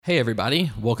Hey,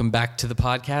 everybody. Welcome back to the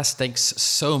podcast. Thanks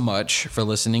so much for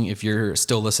listening. If you're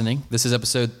still listening, this is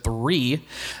episode 3.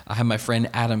 I have my friend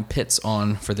Adam Pitts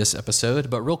on for this episode.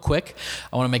 But real quick,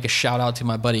 I want to make a shout out to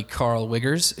my buddy Carl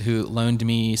Wiggers, who loaned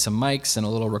me some mics and a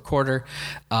little recorder.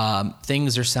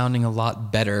 Things are sounding a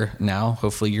lot better now.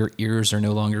 Hopefully your ears are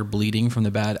no longer bleeding from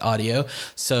the bad audio.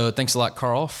 So thanks a lot,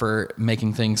 Carl, for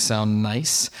making things sound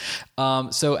nice.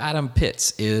 So Adam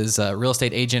Pitts is a real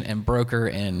estate agent and broker,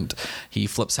 and he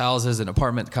flips houses and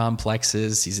apartment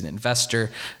complexes. He's an investor.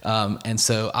 And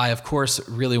so I, of course,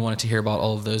 really wanted to hear about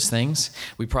all of those things.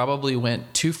 We probably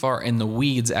went too far in the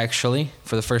weeds, actually,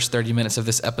 for the first 30 minutes of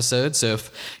this episode. So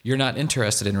if you're not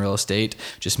interested in real estate,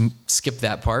 just skip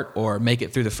that part or make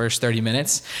it through the first 30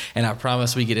 minutes. And I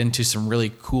promise we get into some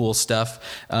really cool stuff.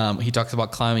 He talks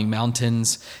about climbing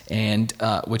mountains, and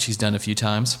which he's done a few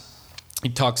times. He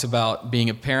talks about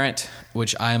being a parent,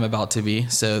 which I am about to be,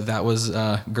 so that was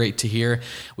great to hear.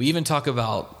 We even talk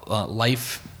about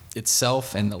life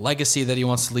itself and the legacy that he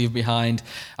wants to leave behind.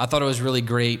 I thought it was really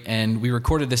great, and we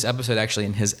recorded this episode actually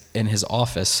in his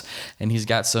office, and he's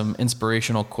got some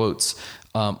inspirational quotes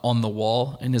on the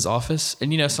wall in his office.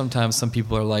 And, sometimes some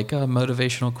people are like,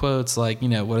 motivational quotes, like,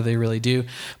 what do they really do?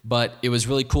 But it was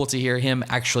really cool to hear him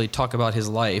actually talk about his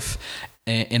life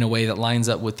in a way that lines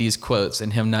up with these quotes,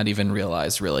 and him not even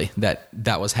realize really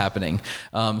that was happening.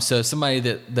 So somebody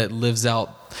that lives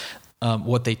out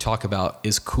what they talk about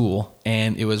is cool.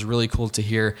 And it was really cool to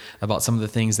hear about some of the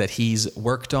things that he's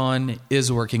worked on,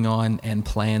 is working on, and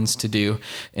plans to do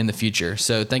in the future.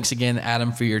 So thanks again,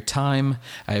 Adam, for your time.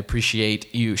 I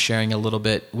appreciate you sharing a little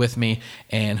bit with me,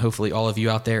 and hopefully all of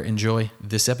you out there enjoy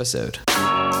this episode.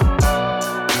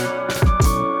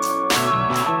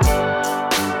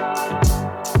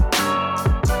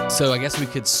 So I guess we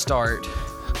could start,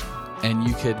 and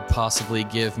you could possibly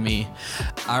give me,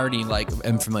 I already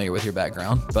am familiar with your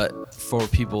background, but for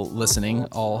people listening,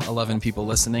 all 11 people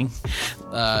listening,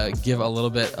 give a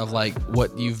little bit of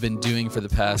what you've been doing for the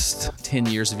past 10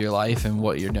 years of your life and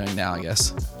what you're doing now, I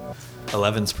guess.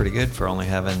 11's pretty good for only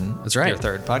having your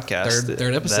third podcast.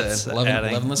 Third episode,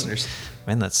 11 listeners.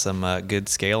 Man, that's some good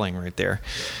scaling right there.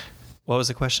 What was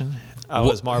the question? I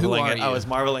was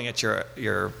marveling at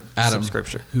your Adam,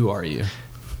 subscription. Who are you?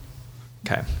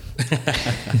 Okay.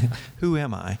 Who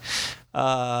am I?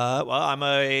 Well, I'm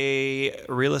a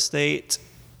real estate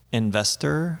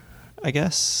investor, I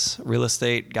guess. Real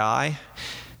estate guy.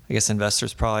 I guess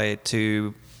investor's probably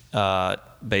too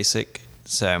basic.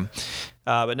 So,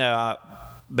 but no,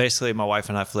 basically my wife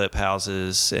and I flip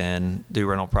houses and do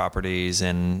rental properties,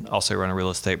 and also run a real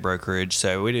estate brokerage.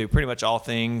 So we do pretty much all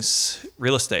things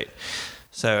real estate.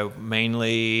 So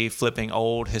mainly flipping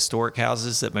old historic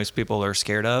houses that most people are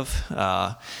scared of,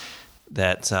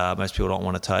 that most people don't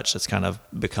want to touch. That's kind of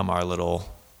become our little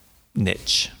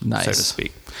niche, so to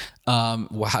speak.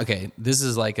 Well, okay, this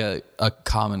is like a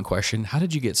common question. How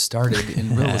did you get started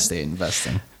in real estate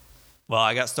investing? Well,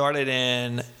 I got started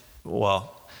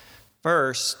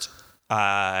first,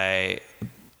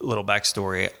 little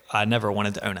backstory, I never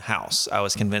wanted to own a house. I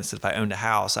was convinced that if I owned a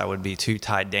house, I would be too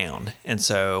tied down. And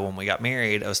so when we got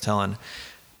married, I was telling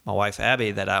my wife,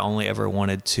 Abby, that I only ever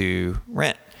wanted to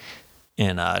rent.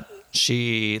 And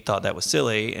she thought that was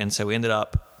silly. And so we ended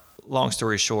up, long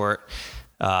story short,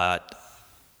 I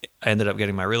ended up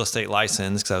getting my real estate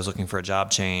license because I was looking for a job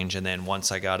change. And then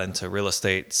once I got into real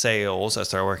estate sales, I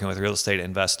started working with real estate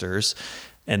investors.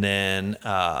 And then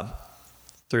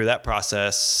through that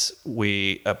process,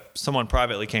 someone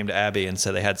privately came to Abby and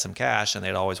said they had some cash and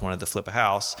they'd always wanted to flip a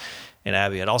house. And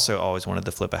Abby had also always wanted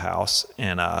to flip a house.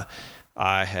 And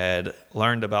I had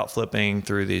learned about flipping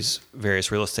through these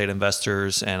various real estate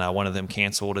investors, and one of them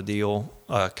canceled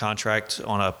a contract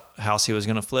on a house he was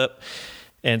going to flip.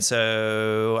 And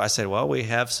so I said, well, we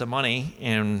have some money,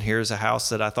 and here's a house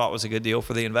that I thought was a good deal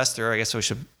for the investor. I guess we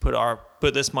should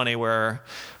put this money where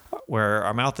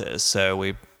our mouth is. So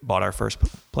we bought our first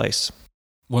place.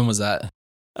 When was that?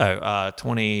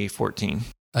 2014.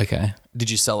 Okay. Did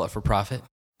you sell it for profit?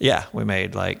 Yeah, we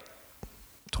made like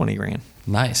 $20,000.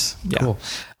 Nice. Yeah. Cool.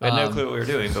 We had no clue what we were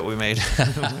doing, but we made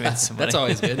some money. That's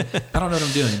always good. I don't know what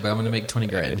I'm doing, but I'm going to make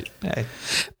 $20,000. Hey.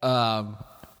 All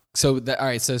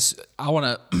right. So I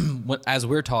want to, as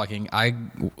we're talking,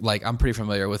 I'm pretty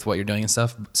familiar with what you're doing and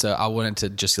stuff. So I wanted to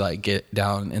just get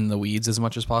down in the weeds as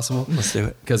much as possible. Let's do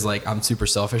it. Because I'm super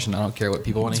selfish and I don't care what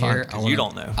people want to hear. You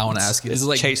don't know. I want to ask you. This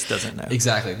is Chase doesn't know.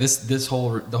 Exactly. The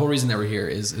whole reason that we're here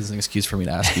is an excuse for me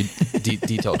to ask you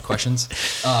detailed questions.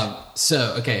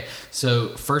 So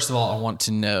first of all, I want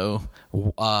to know,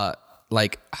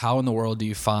 how in the world do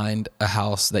you find a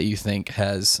house that you think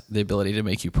has the ability to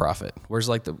make you profit? Where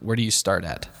do you start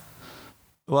at?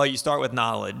 Well, you start with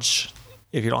knowledge.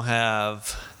 If you don't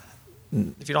have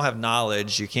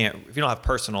knowledge, you can't. If you don't have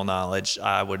personal knowledge,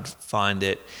 I would find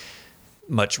it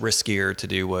much riskier to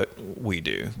do what we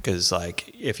do, because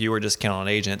like if you were just counting on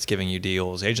agents giving you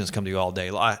deals, agents come to you all day.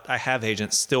 I have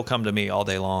agents still come to me all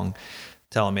day long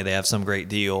telling me they have some great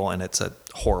deal and it's a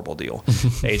horrible deal.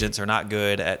 Agents are not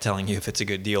good at telling you if it's a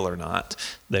good deal or not.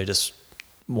 They just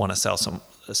want to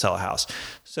sell a house.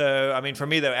 So I mean, for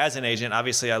me though, as an agent,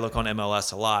 obviously I look on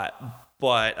MLS a lot,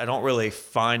 but I don't really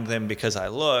find them because I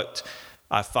looked.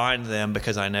 I find them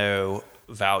because I know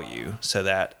value, so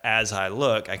that as I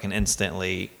look, I can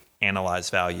instantly analyze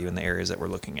value in the areas that we're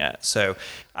looking at. So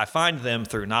I find them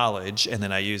through knowledge, and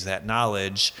then I use that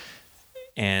knowledge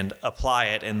and apply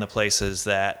it in the places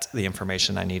that the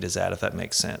information I need is at, if that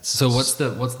makes sense. So what's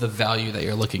the value that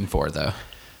you're looking for though?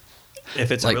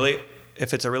 If it's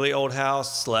a really old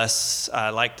house,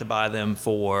 I like to buy them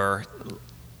for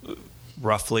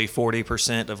roughly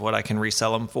 40% of what I can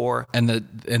resell them for. And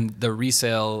the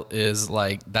resale is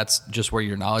like, that's just where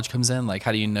your knowledge comes in. Like,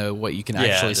 how do you know what you can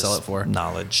actually sell it for?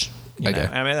 Knowledge. You know?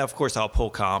 I mean, of course I'll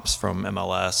pull comps from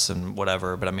MLS and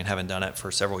whatever, but I mean, haven't done it for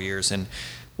several years, and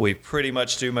we pretty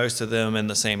much do most of them in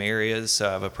the same areas. So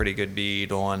I have a pretty good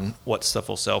bead on what stuff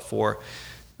will sell for.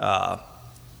 And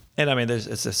I mean,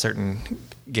 it's a certain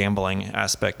gambling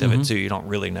aspect of it too. You don't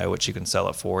really know what you can sell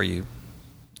it for. You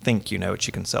think you know what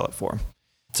you can sell it for.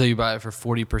 So you buy it for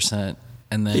 40%,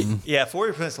 and then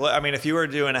 40%. I mean, if you were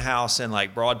doing a house in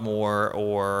like Broadmoor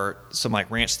or some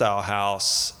like ranch style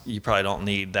house, you probably don't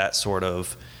need that sort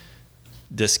of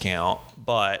discount.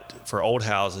 But for old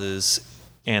houses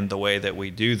and the way that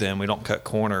we do them, we don't cut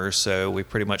corners, so we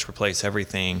pretty much replace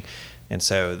everything, and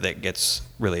so that gets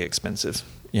really expensive.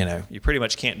 You know, you pretty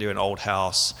much can't do an old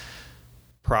house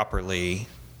properly.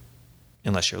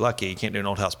 Unless you're lucky, you can't do an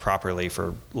old house properly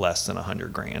for less than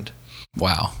 $100,000.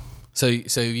 Wow. So the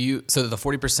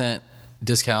 40%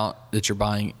 discount that you're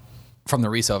buying from the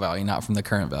resale value, not from the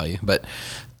current value, but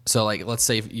so like, let's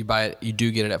say if you buy it, you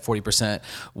do get it at 40%.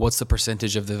 What's the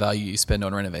percentage of the value you spend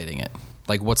on renovating it?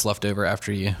 Like, what's left over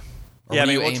after you? Yeah, I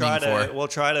mean, we'll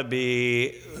try to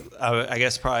be. I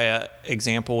guess probably an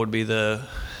example would be the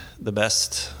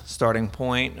best starting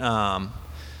point.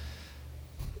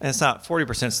 And it's not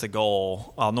 40% is the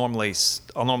goal. I'll normally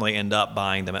end up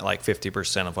buying them at like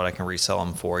 50% of what I can resell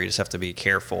them for. You just have to be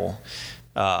careful.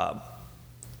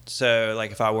 So like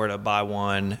if I were to buy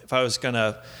one,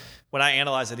 when I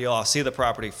analyze the deal, I'll see the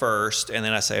property first, and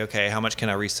then I say, okay, how much can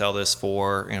I resell this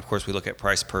for? And of course we look at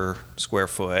price per square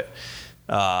foot.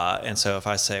 And so if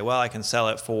I say, well, I can resell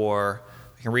it for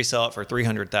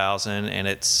 $300,000 and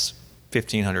it's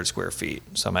 1,500 square feet.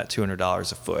 So I'm at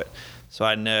 $200 a foot. So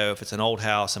I know if it's an old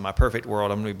house, in my perfect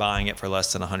world, I'm going to be buying it for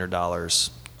less than $100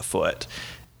 a foot.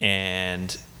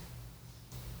 And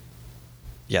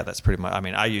yeah, that's pretty much, I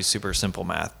mean, I use super simple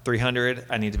math. 300,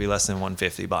 I need to be less than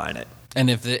 150 buying it. And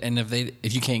if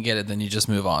you can't get it, then you just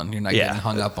move on. You're not getting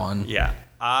hung up on. Yeah.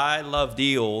 I love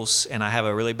deals, and I have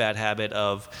a really bad habit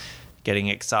of getting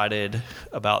excited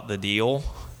about the deal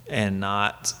and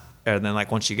then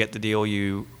like once you get the deal,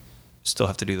 you still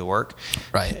have to do the work.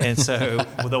 Right. And so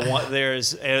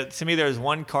to me, there's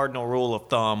one cardinal rule of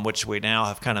thumb, which we now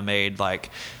have kind of made, like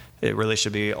it really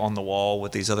should be on the wall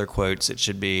with these other quotes. It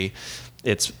should be,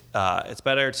 it's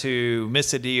better to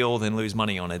miss a deal than lose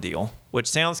money on a deal, which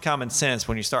sounds common sense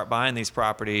when you start buying these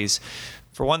properties.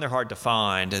 For one, they're hard to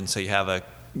find. And so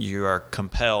you are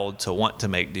compelled to want to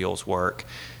make deals work.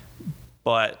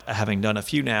 But having done a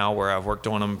few now where I've worked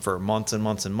on them for months and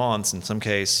months and months, in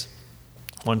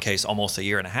one case almost a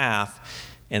year and a half,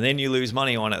 and then you lose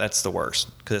money on it, that's the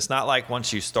worst. Because it's not like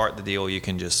once you start the deal, you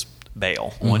can just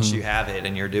bail. Mm-hmm. Once you have it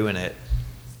and you're doing it,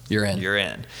 you're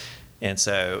in. And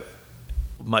so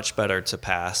much better to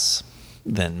pass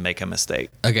than make a mistake.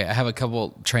 Okay, I have a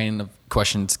couple train of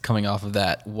questions coming off of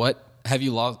that. What have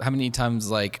you lost? How many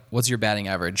times, like, what's your batting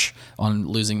average on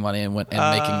losing money and making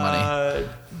money?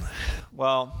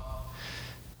 Well,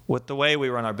 with the way we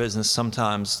run our business,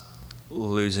 sometimes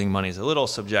losing money is a little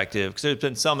subjective because there's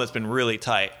been some that's been really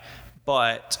tight,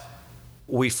 but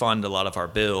we fund a lot of our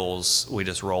bills. We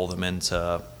just roll them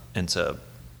into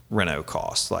reno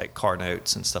costs like car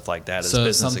notes and stuff like that as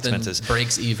business expenses.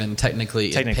 Breaks even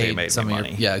technically it made some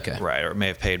money. Yeah, okay. Right, or it may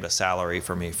have paid a salary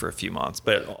for me for a few months.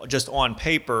 But just on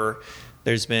paper,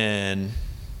 there's been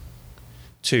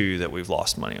 2 that we've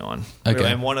lost money on.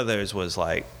 Okay. And one of those was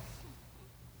like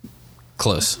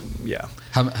close. Yeah.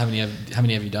 How many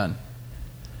have you done?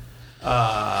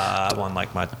 I won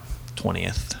like my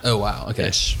 20th. Oh wow. Okay.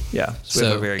 Ish. Yeah. So we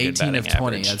have a very 18 good of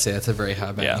 20. average. I'd say that's a very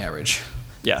high batting average.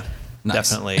 Yeah. Nice.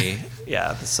 Definitely.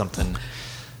 Yeah. That's something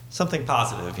something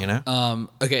positive, you know?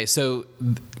 Okay, so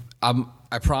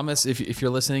I promise if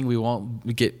you're listening, we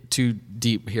won't get too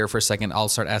deep here for a second. I'll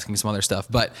start asking some other stuff.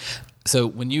 But so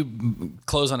when you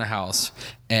close on a house,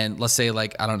 and let's say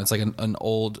like, I don't know, it's like an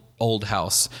old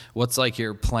house, what's like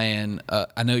your plan?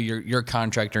 I know you're a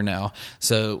contractor now.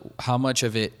 So how much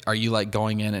of it are you like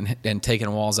going in and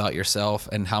taking walls out yourself?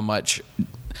 And how much,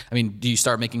 I mean, do you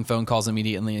start making phone calls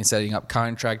immediately and setting up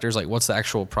contractors? Like what's the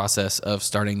actual process of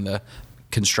starting the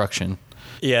construction?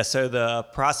 Yeah, so the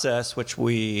process, which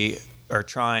we're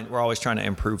always trying to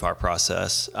improve our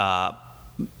process,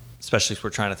 especially if we're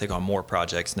trying to take on more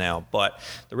projects now. But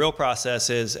the real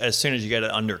process is, as soon as you get it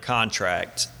under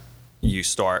contract, you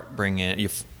start bringing,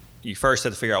 you first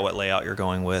have to figure out what layout you're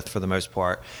going with for the most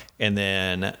part, and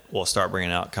then we'll start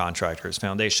bringing out contractors,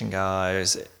 foundation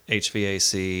guys,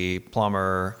 HVAC,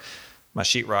 plumber, my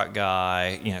sheetrock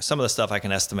guy, some of the stuff I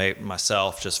can estimate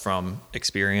myself just from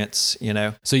experience,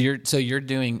 So you're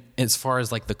doing, as far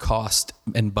as like the cost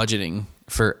and budgeting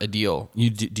for a deal,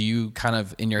 do you kind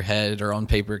of in your head or on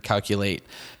paper calculate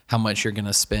how much you're going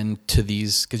to spend to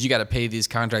these, because you got to pay these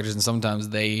contractors and sometimes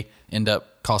they end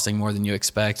up costing more than you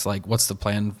expect. Like what's the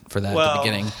plan for that at the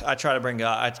beginning? I try to bring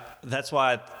that's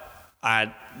why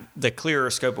the clearer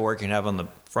scope of work you have on the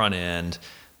front end,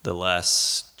 the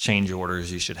less change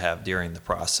orders you should have during the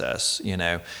process,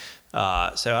 So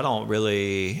I don't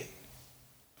really,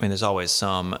 there's always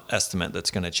some estimate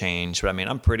that's going to change, but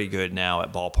I'm pretty good now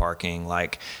at ballparking.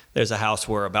 Like there's a house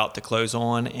we're about to close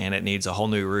on and it needs a whole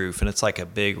new roof, and it's like a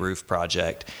big roof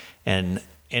project. And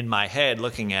in my head,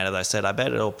 looking at it, I said, I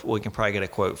bet we can probably get a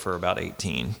quote for about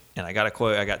 18. And I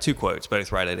got 2 quotes,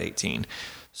 both right at 18.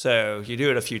 So you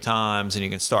do it a few times and you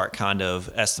can start kind of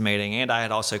estimating. And I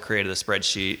had also created a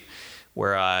spreadsheet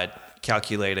where I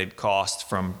calculated cost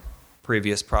from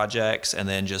previous projects and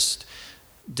then just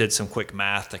did some quick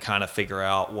math to kind of figure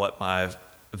out what my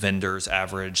vendor's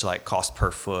average like cost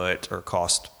per foot or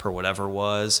cost per whatever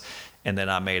was. And then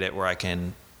I made it where I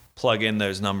can plug in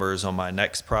those numbers on my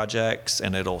next projects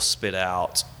and it'll spit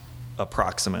out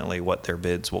approximately what their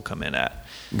bids will come in at.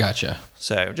 Gotcha.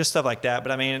 So just stuff like that.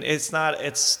 But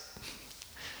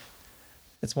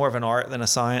it's more of an art than a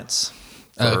science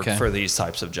for these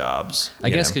types of jobs. I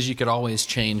guess because you could always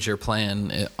change your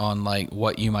plan on like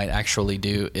what you might actually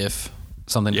do if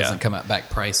something doesn't come out back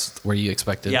priced where you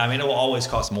expected. Yeah, it will always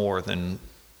cost more than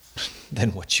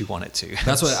what you want it to.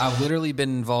 That's what I've literally been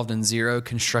involved in 0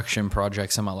 construction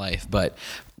projects in my life, but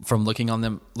from looking at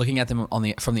them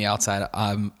from the outside,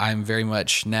 I'm very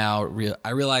much now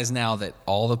I realize now that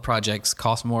all the projects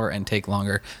cost more and take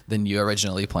longer than you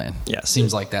originally planned. Yes,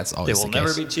 seems like that's always the case. It will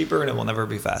never be cheaper and it will never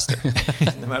be faster,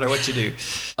 no matter what you do.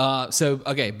 So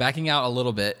okay, backing out a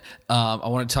little bit, I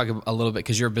want to talk a little bit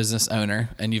because you're a business owner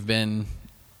and you've been.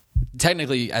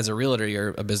 Technically, as a realtor,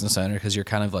 you're a business owner because you're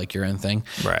kind of like your own thing.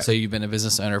 Right. So you've been a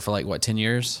business owner for like, what, 10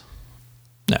 years?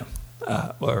 No.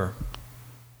 Or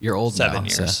you're old 7 now.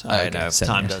 years. So, I know.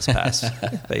 Time does pass.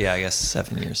 But yeah, I guess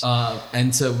 7 years.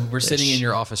 And so we're sitting in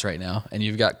your office right now, and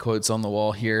you've got quotes on the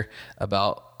wall here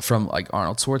from like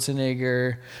Arnold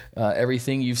Schwarzenegger.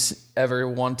 Everything you've ever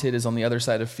wanted is on the other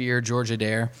side of fear, George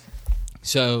Adair.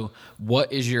 So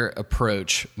what is your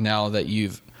approach now that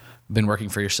you've been working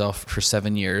for yourself for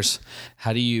 7 years?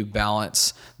 How do you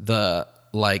balance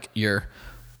your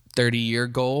 30-year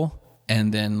goal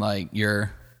and then like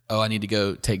I need to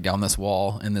go take down this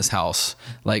wall in this house?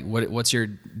 Like what's your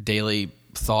daily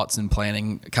thoughts and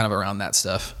planning kind of around that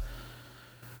stuff?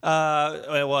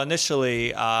 Well,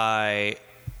 initially I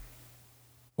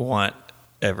want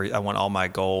all my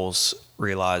goals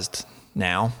realized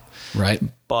now. Right.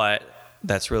 But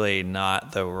that's really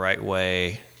not the right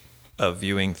way of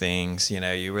viewing things.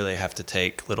 You really have to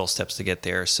take little steps to get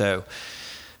there. So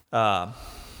now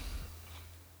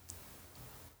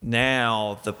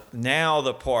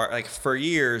the part, like for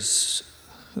years,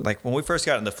 like when we first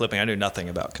got into flipping, I knew nothing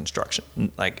about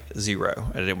construction, like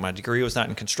 0. My degree was not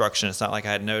in construction. It's not like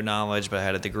I had no knowledge, but I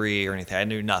had a degree or anything. I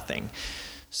knew nothing.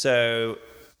 So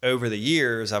over the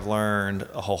years, I've learned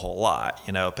a whole lot,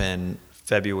 up in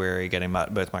February, getting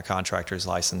both my contractor's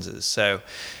licenses. So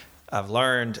I've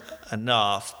learned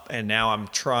enough, and now I'm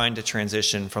trying to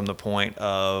transition from the point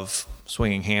of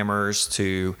swinging hammers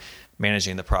to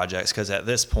managing the projects. Because at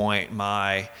this point,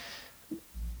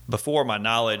 before my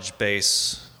knowledge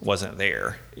base wasn't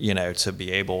there, to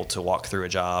be able to walk through a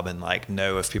job and like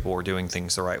know if people were doing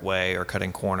things the right way or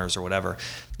cutting corners or whatever.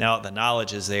 Now that the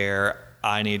knowledge is there,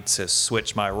 I need to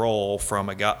switch my role from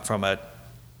a job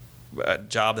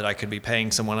that I could be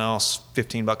paying someone else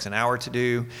 $15 an hour to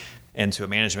do into a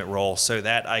management role so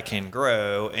that I can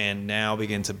grow and now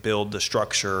begin to build the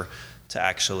structure to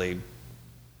actually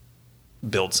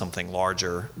build something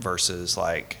larger versus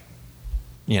like,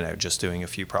 just doing a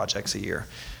few projects a year.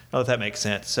 I don't know if that makes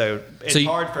sense. So it's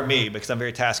hard for me because I'm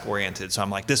very task oriented. So I'm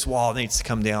like, this wall needs to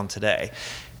come down today.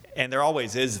 And there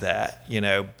always is that,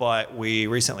 but we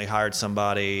recently hired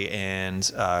somebody and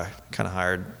kind of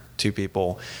hired 2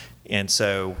 people. And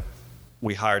so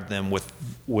we hired them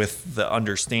with the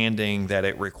understanding that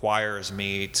it requires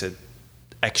me to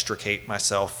extricate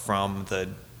myself from the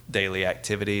daily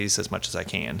activities as much as I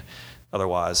can.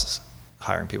 Otherwise,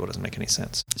 hiring people doesn't make any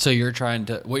sense. So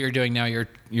what you're doing now,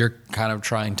 you're kind of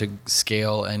trying to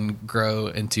scale and grow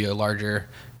into a larger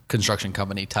construction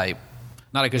company type.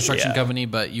 Not a construction company,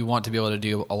 but you want to be able to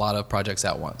do a lot of projects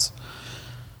at once.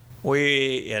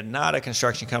 Not a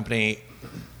construction company.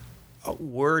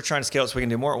 We're trying to scale so we can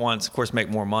do more at once, of course, make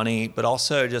more money, but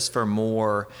also just for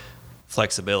more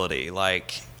flexibility.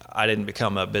 Like, I didn't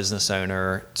become a business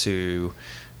owner to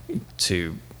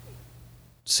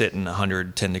sit in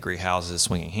 110-degree houses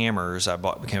swinging hammers. I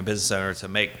became a business owner to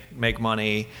make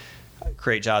money,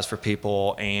 create jobs for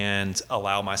people, and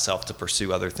allow myself to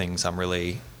pursue other things I'm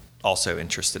really also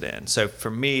interested in. So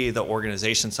for me, the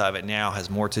organization side of it now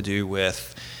has more to do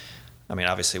with,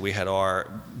 obviously we had our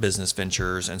business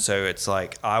ventures, and so it's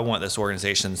like I want this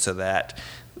organization so that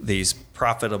these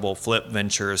profitable flip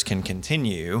ventures can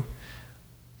continue,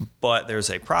 but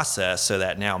there's a process so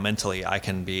that now mentally I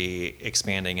can be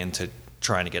expanding into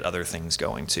trying to get other things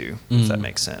going too, if that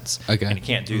makes sense. Okay. And you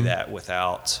can't do that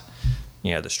without,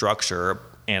 the structure,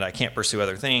 and I can't pursue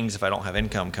other things if I don't have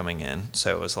income coming in.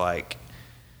 So it was like,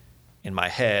 in my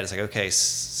head, it's like, okay,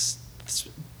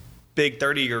 big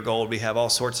 30-year goal, we have all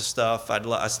sorts of stuff.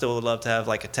 I still would love to have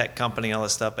like a tech company, all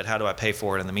this stuff, but how do I pay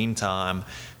for it in the meantime?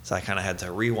 So I kind of had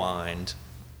to rewind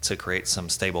to create some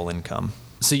stable income.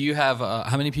 So you have,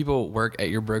 how many people work at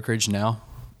your brokerage now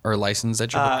or licensed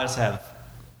at your brokerage? I just have,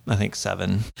 I think,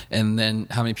 7. And then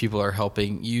how many people are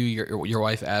helping you, your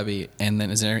wife, Abby? And then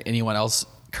is there anyone else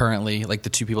currently, like the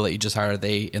 2 people that you just hired, are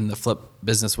they in the flip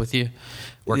business with you,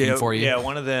 working for you? Yeah,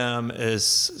 one of them is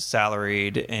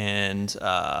salaried, and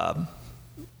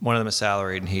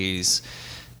he's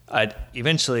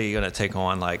eventually going to take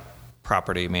on like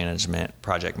property management,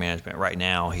 project management. Right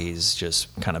now, he's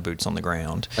just kind of boots on the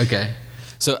ground. Okay.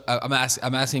 So I'm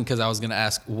asking because I was going to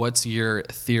ask, what's your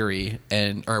theory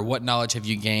or what knowledge have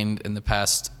you gained in the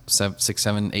past 6,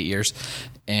 7, 8 years,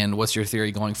 and what's your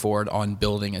theory going forward on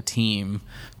building a team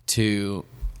to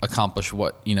accomplish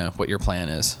what your plan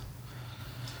is?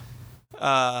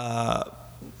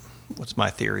 What's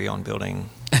my theory on building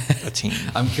a team?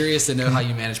 I'm curious to know how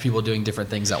you manage people doing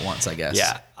different things at once, I guess.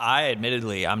 Yeah,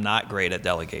 I'm not great at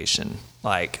delegation.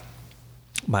 Like,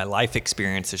 my life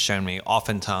experience has shown me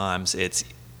oftentimes it's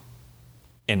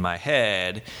in my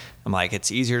head. I'm like,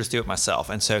 it's easier to do it myself.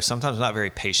 And so sometimes I'm not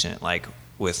very patient, like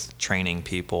with training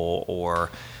people or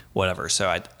whatever. So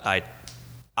I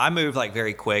move like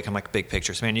very quick. I'm like big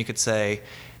picture. So, man, you could say,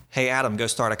 hey, Adam, go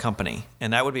start a company.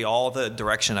 And that would be all the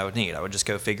direction I would need. I would just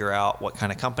go figure out what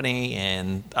kind of company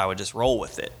and I would just roll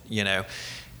with it,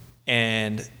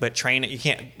 But train it, you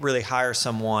can't really hire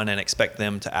someone and expect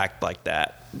them to act like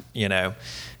that,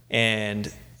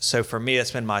 And so for me,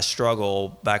 it's been my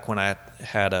struggle. Back when I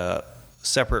had a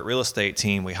separate real estate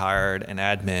team, we hired an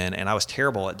admin, and I was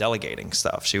terrible at delegating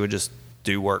stuff. She would just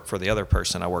do work for the other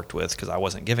person I worked with because I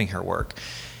wasn't giving her work.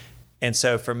 And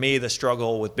so for me, the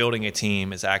struggle with building a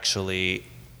team is actually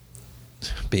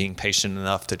being patient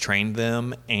enough to train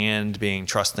them and being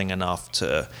trusting enough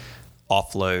to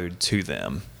offload to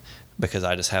them, because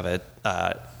I just have I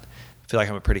feel like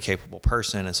I'm a pretty capable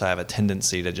person, and so I have a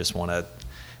tendency to just want to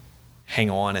hang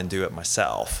on and do it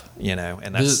myself, and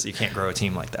you can't grow a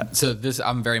team like that. So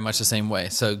I'm very much the same way.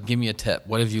 So give me a tip.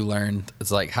 What have you learned?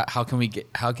 It's like, how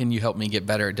can you help me get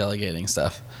better at delegating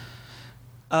stuff?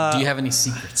 Do you have any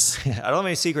secrets? I don't have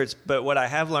any secrets, but what I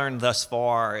have learned thus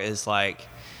far is like,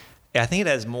 I think it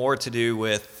has more to do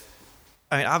with,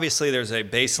 obviously there's a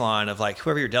baseline of like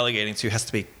whoever you're delegating to has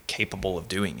to be capable of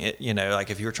doing it. Like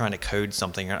if you're trying to code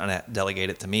something, you're not going to delegate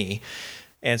it to me.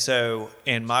 And so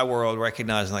in my world,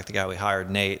 recognizing like the guy we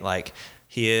hired, Nate, like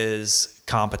he is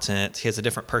competent. He has a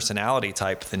different personality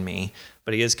type than me,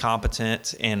 but he is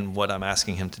competent in what I'm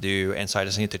asking him to do. And so I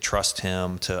just need to trust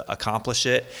him to accomplish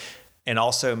it. And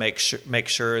also make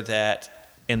sure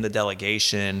that in the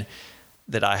delegation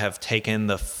that I have taken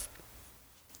the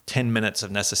 10 minutes of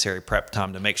necessary prep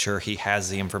time to make sure he has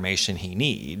the information he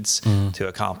needs to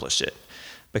accomplish it.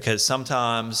 Because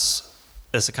sometimes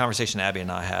it's a conversation Abby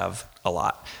and I have a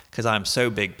lot, because I'm so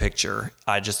big picture.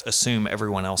 I just assume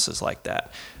everyone else is like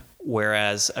that.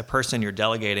 Whereas a person you're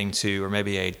delegating to, or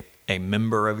maybe a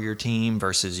member of your team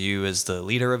versus you as the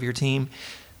leader of your team,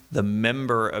 the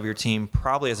member of your team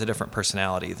probably has a different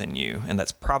personality than you. And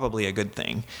that's probably a good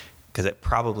thing, because it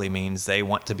probably means they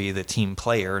want to be the team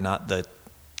player, not the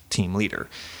team leader.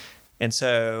 And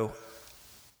so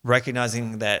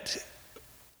recognizing that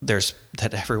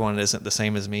that everyone isn't the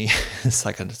same as me, it's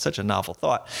like such a novel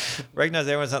thought. Recognize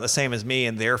everyone's not the same as me,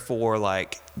 and therefore,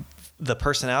 like, the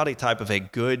personality type of a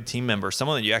good team member,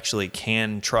 someone that you actually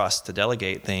can trust to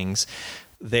delegate things,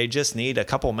 they just need a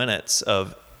couple minutes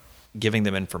of giving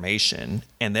them information.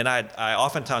 And then I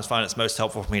oftentimes find it's most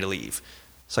helpful for me to leave.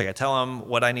 So like I tell them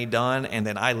what I need done, and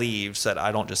then I leave so that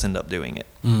I don't just end up doing it.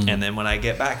 And then when I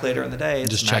get back later in the day,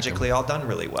 it's just magically all done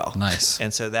really well. Nice.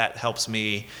 And so that helps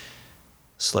me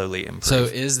slowly improve. So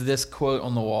is this quote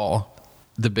on the wall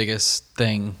the biggest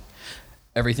thing?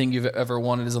 Everything you've ever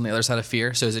wanted is on the other side of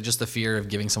fear. So is it just the fear of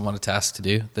giving someone a task to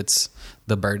do that's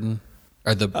the burden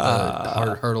or the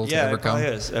hurdle to overcome? Yeah, it probably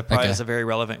is. It probably is a very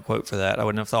relevant quote for that. I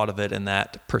wouldn't have thought of it in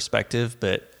that perspective,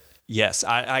 but yes,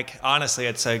 I honestly,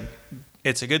 it's a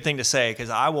good thing to say, because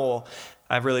I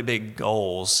have really big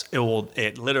goals.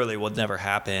 It literally will never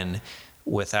happen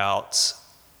without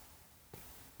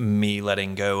me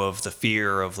letting go of the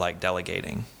fear of like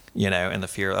delegating, and the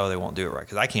fear, they won't do it right,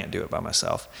 because I can't do it by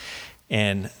myself.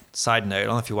 And side note, I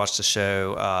don't know if you watched the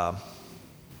show,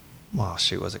 what's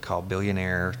it called?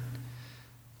 Billionaire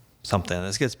something.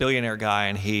 This billionaire guy,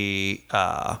 and he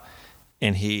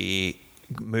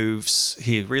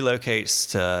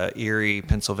relocates to Erie,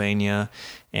 Pennsylvania,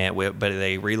 but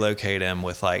they relocate him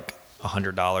with like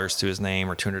 $100 to his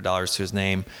name or $200 to his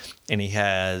name, and he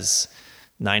has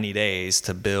 90 days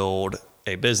to build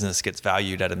a business gets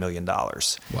valued at $1 million.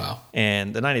 Wow.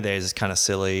 And the 90 days is kind of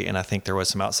silly, and I think there was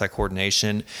some outside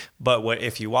coordination. But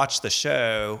if you watch the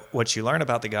show, what you learn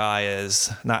about the guy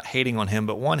is, not hating on him,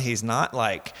 but one, he's not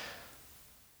like,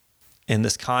 in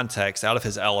this context, out of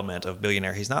his element of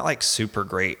billionaire, he's not like super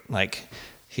great. Like,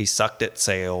 he sucked at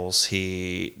sales.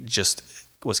 He just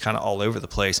was kind of all over the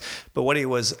place. But what he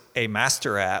was a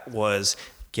master at was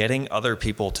getting other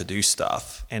people to do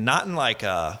stuff, and not in like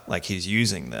he's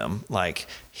using them. Like,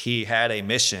 he had a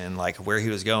mission, like where he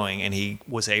was going, and he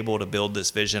was able to build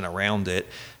this vision around it.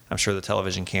 I'm sure the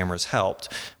television cameras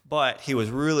helped, but he was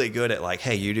really good at like,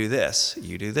 hey, you do this,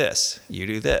 you do this, you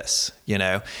do this,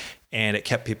 and it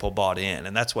kept people bought in.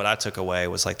 And that's what I took away,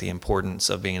 was like the importance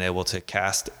of being able to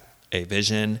cast a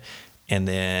vision. And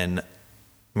then,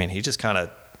 he just kind of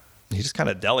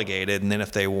delegated. And then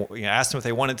if they asked him if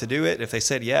they wanted to do it, if they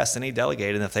said yes, then he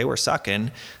delegated. And if they were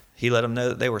sucking, he let them know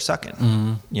that they were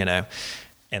sucking,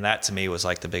 and that to me was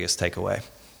like the biggest takeaway.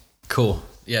 Cool.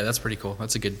 Yeah, that's pretty cool.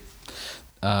 That's a good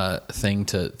thing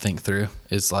to think through.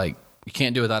 It's like, you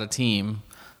can't do it without a team.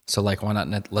 So like, why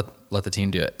not let the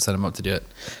team do it? Set them up to do it.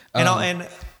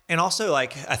 And also,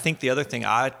 like, I think the other thing,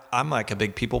 I'm like a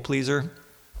big people pleaser.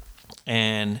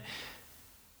 And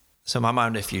so in my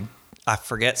mind, I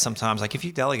forget sometimes, like, if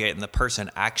you delegate and the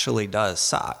person actually does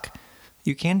suck,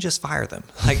 you can just fire them.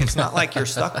 Like, it's not like you're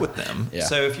stuck with them. Yeah.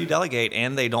 So if you delegate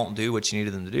and they don't do what you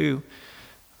needed them to do,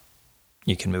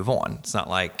 you can move on. It's not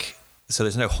like, so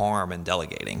there's no harm in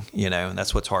delegating, and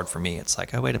that's what's hard for me. It's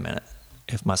like, oh, wait a minute.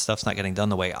 If my stuff's not getting done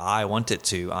the way I want it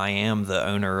to, I am the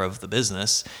owner of the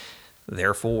business.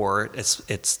 Therefore,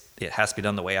 it has to be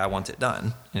done the way I want it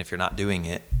done. And if you're not doing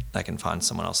it, I can find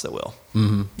someone else that will,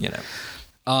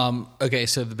 Okay,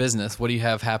 so the business, what do you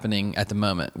have happening at the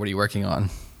moment? What are you working on?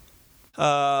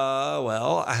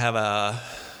 Well, we have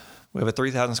a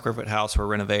 3,000 square foot house we're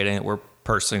renovating. We're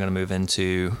personally going to move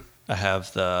into. I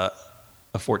have a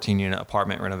 14 unit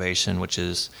apartment renovation, which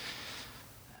is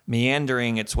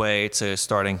meandering its way to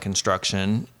starting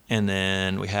construction. And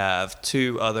then we have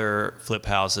 2 other flip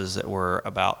houses that we're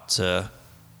about to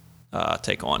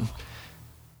take on.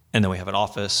 And then we have an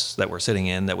office that we're sitting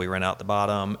in that we rent out the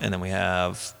bottom. And then we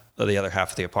have the other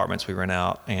half of the apartments we rent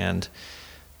out, and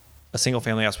a single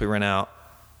family house we rent out.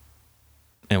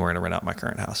 And we're going to rent out my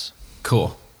current house.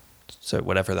 Cool. So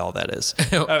whatever all that is.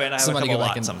 And I have a couple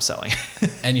lots I'm selling.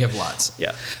 And you have lots.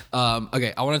 Yeah.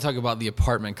 Okay, I want to talk about the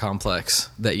apartment complex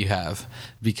that you have,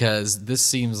 because this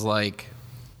seems like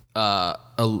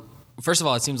first of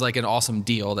all, it seems like an awesome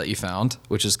deal that you found,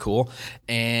 which is cool,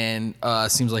 and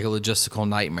seems like a logistical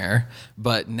nightmare.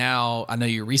 But now, I know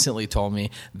you recently told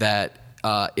me that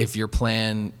if your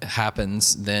plan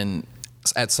happens, then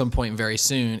at some point very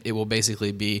soon, it will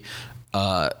basically be,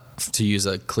 to use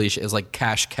a cliche, it's like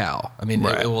cash cow. I mean,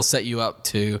 right. It will set you up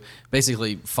to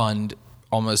basically fund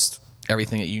almost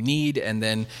everything that you need, and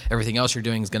then everything else you're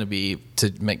doing is going to be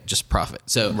to make just profit.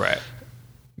 So, right.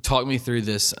 Talk me through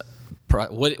this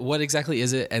What exactly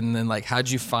is it? And then like, how'd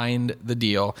you find the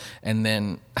deal? And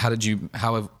then I want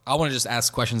to just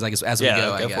ask questions, I guess, as we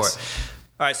go, I guess. For it.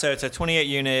 All right. So it's a 28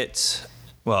 unit.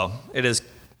 Well, it is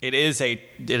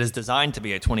designed to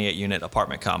be a 28 unit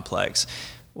apartment complex.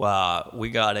 We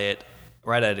got it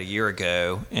right at a year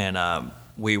ago, and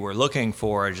we were looking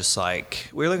for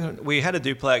we had a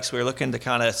duplex. We were looking to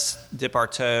kind of dip our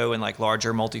toe in like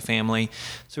larger multifamily.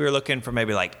 So we were looking for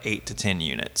maybe like 8 to 10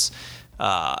 units.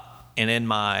 And in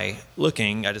my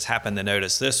looking, I just happened to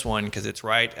notice this one because it's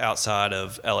right outside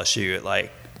of LSU.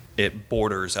 It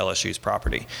borders LSU's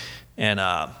property, and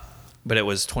but it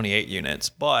was 28 units.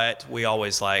 But we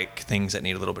always like things that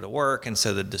need a little bit of work, and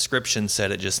so the description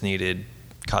said it just needed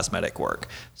cosmetic work.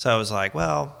 So I was like,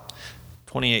 well,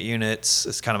 28 units.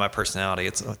 It's kind of my personality.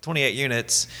 It's 28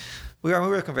 units. We were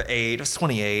looking for 8. It was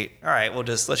 28. All right,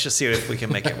 let's just see if we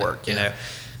can make it work. You know.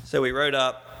 So we wrote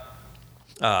up.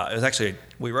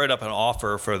 We wrote up an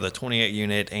offer for the 28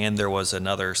 unit, and there was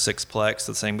another sixplex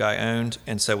the same guy owned.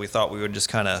 And so we thought we would just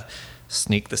kind of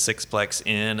sneak the sixplex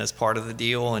in as part of the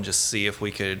deal and just see if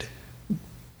we could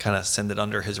kind of send it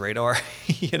under his radar,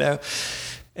 you know.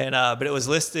 And but it was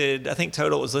listed, I think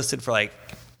total was listed for like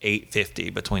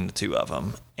 $850 between the two of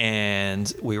them.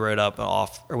 And we wrote up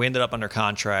we ended up under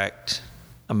contract.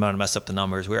 I'm going to mess up the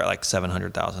numbers. We were at like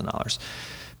 $700,000.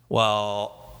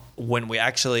 Well, when we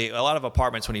actually, a lot of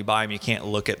apartments, when you buy them, you can't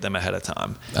look at them ahead of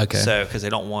time. Okay. So, because they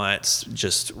don't want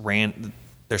just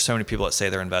there's so many people that say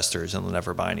they're investors and they'll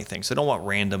never buy anything. So they don't want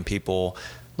random people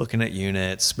looking at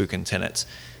units, spooking tenants.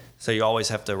 So you always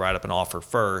have to write up an offer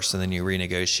first, and then you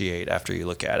renegotiate after you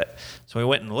look at it. So we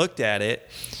went and looked at it.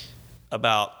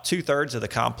 About 2/3 of the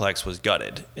complex was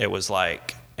gutted. It was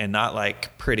and not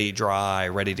like pretty dry,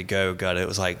 ready to go gutted. It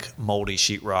was like moldy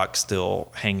sheetrock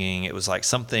still hanging. It was like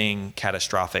something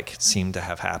catastrophic seemed to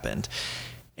have happened.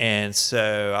 And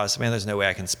so I was like, man, there's no way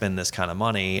I can spend this kind of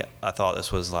money. I thought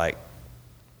this was like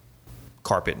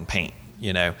carpet and paint,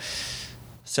 you know.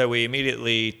 So we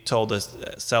immediately told the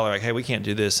seller, like, hey, we can't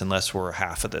do this unless we're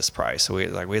half of this price. So we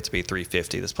have to be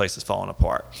 $350. This place is falling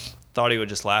apart. Thought he would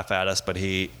just laugh at us, but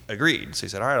he agreed. So he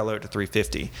said, all right, I'll lower it to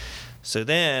 $350. So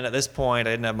then at this point,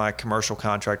 I didn't have my commercial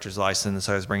contractor's license.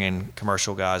 So I was bringing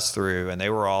commercial guys through, and they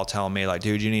were all telling me like,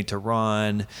 dude, you need to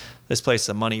run. This place is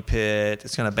a money pit.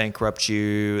 It's going to bankrupt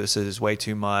you. This is way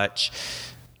too much.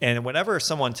 And whenever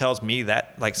someone tells me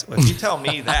that, like if you tell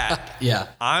me that, yeah,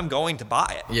 I'm going to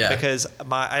buy it. Yeah. Because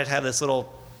I had this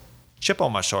little chip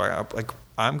on my shoulder.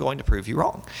 I'm going to prove you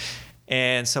wrong.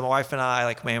 And so my wife and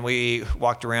I, we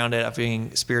walked around it.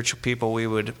 Being spiritual people, we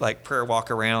would prayer walk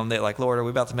around it, like, Lord, are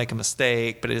we about to make a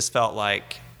mistake? But it just felt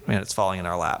like, man, it's falling in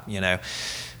our lap, you know?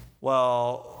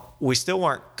 Well, we still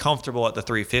weren't comfortable at the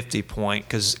 350 point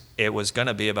because it was going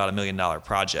to be about $1 million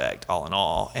project all in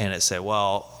all. And it said,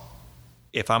 well,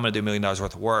 if I'm going to do $1 million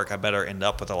worth of work, I better end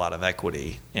up with a lot of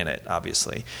equity in it,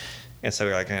 obviously. And so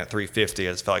we were at 350,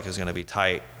 I just felt like it was going to be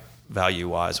tight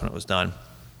value-wise when it was done.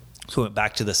 So we went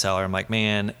back to the seller. I'm like,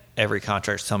 man, every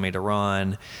contractor's telling me to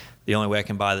run. The only way I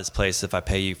can buy this place is if I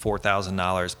pay you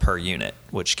 $4,000 per unit,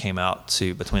 which came out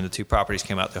to, between the two properties,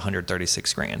 came out to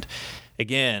 $136,000.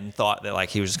 Again, thought that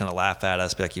he was just going to laugh at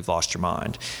us, be like, you've lost your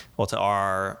mind. Well, to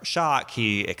our shock,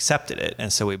 he accepted it.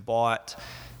 And so we bought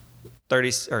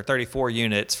 34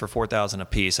 units for $4,000 a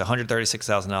piece,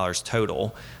 $136,000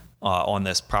 total on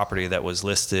this property that was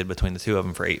listed between the two of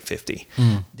them for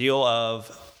 $850. Deal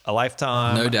of a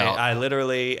lifetime. No doubt.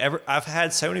 I've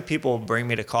had so many people bring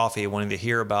me to coffee wanting to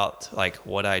hear about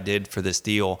what I did for this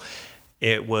deal.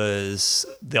 It was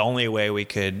the only way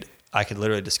I could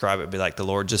literally describe it, be like the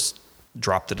Lord just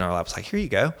dropped it in our laps. Like, here you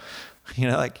go,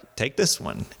 take this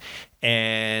one.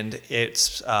 And it's,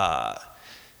 so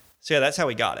yeah, that's how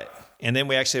we got it. And then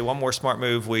we actually, one more smart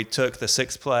move, we took the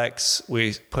sixplex,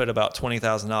 we put about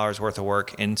 $20,000 worth of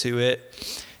work into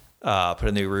it, put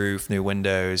a new roof, new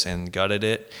windows, and gutted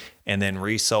it, and then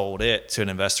resold it to an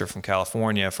investor from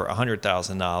California for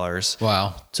 $100,000.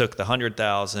 Wow. Took the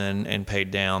 $100,000 and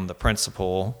paid down the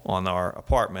principal on our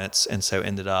apartments, and so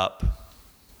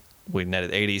we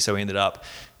netted $80,000, so we ended up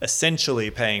essentially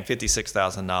paying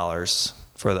 $56,000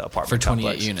 for the apartment for 28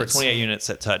 complex. units. For 28 units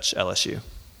that touch LSU.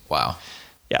 Wow.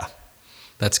 Yeah.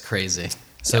 That's crazy.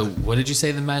 So what did you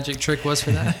say the magic trick was for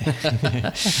that?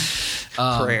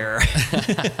 Prayer.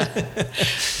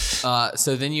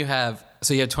 So then you have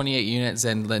 28 units,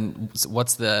 and then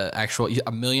what's the actual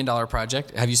 $1 million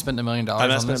project? Have you spent $1 million? I've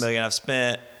not spent $1 million. I've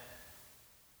spent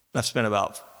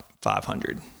about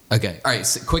 500. Okay. All right.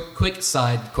 So quick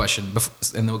side question, and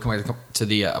then we'll come back to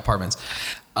the apartments.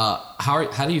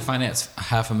 How do you finance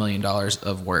 $500,000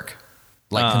 of work,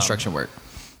 construction work?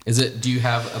 Do you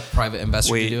have a private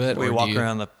investor to do it? We walk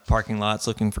around the parking lots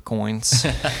looking for coins.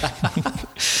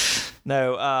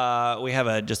 No, we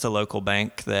have just a local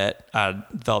bank that I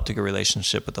developed a good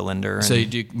relationship with the lender. So you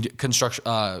do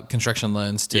construction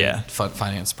loans to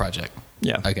finance the project.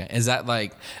 Yeah. Okay. Is it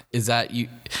like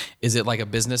a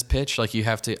business pitch? Like you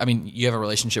have a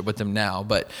relationship with them now,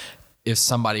 but if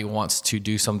somebody wants to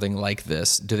do something like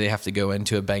this, do they have to go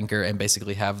into a banker and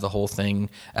basically have the whole thing,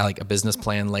 like a business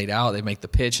plan laid out? They make the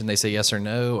pitch and they say yes or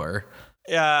no, or?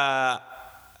 Yeah,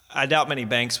 I doubt many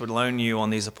banks would loan you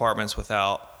on these apartments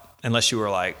unless you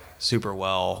were like super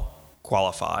well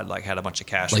qualified, like had a bunch of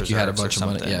cash reserves, you had a bunch or of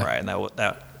something, money, yeah. right? And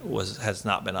that has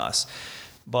not been us,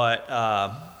 but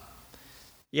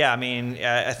yeah, I mean,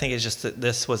 I think it's just that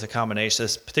this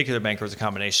particular banker was a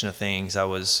combination of things. I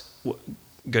was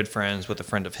good friends with a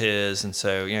friend of his, and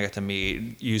so I got to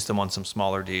meet, used them on some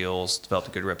smaller deals, developed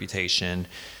a good reputation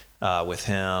with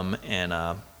him,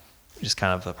 and just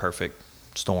kind of a perfect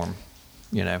storm,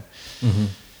 Mm-hmm.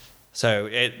 So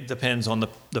it depends on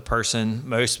the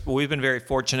person. We've been very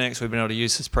fortunate because we've been able to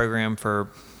use this program for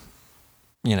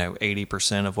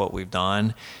 80% of what we've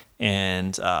done,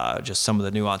 and just some of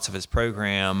the nuance of his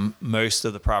program. Most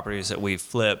of the properties that we've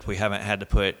flipped, we haven't had to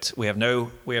put. We have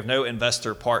no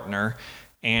investor partner,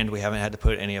 and we haven't had to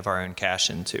put any of our own cash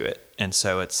into it. And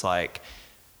so it's like,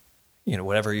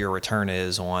 whatever your return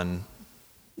is on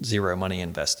zero money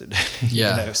invested.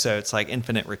 Yeah. So it's like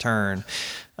infinite return,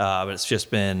 but it's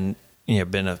just been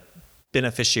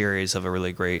beneficiaries of a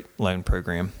really great loan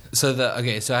program. So I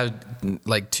have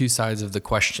like two sides of the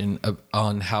question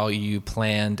on how you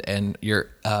planned and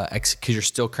because you're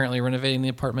still currently renovating the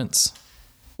apartments.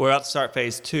 We're about to start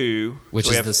phase 2, which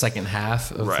is the second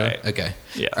half of right. Okay.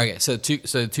 Yeah. Okay. So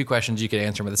two questions you could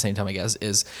answer them at the same time, I guess,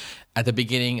 is at the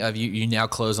beginning of you now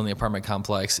close on the apartment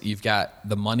complex. You've got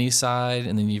the money side,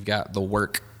 and then you've got the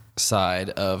work side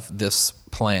of this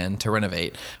plan to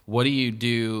renovate. What do you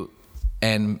do?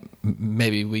 And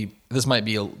maybe this might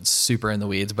be super in the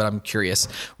weeds, but I'm curious.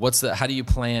 How do you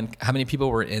plan? How many people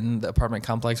were in the apartment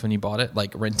complex when you bought it,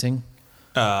 like renting?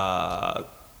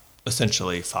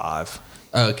 Essentially 5.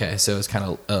 Oh, okay. So it's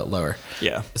kind of lower.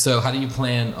 Yeah. So how do you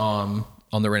plan on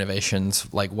the renovations?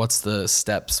 Like what's the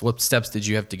steps? What steps did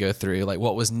you have to go through? Like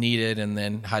what was needed, and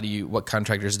then what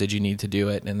contractors did you need to do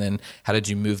it? And then how did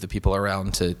you move the people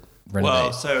around to renovate?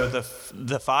 Well, so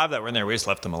the 5 that were in there, we just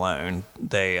left them alone. We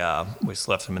just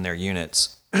left them in their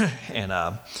units,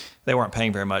 and they weren't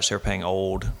paying very much. They were paying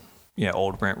old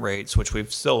rent rates, which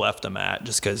we've still left them at,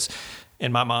 just because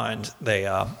in my mind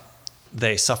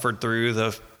they suffered through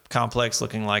the complex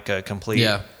looking like a complete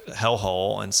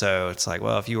hellhole, and so it's like,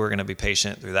 well, if you were going to be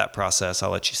patient through that process, I'll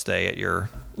let you stay at your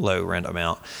low rent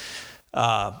amount.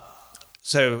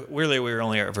 So really, we were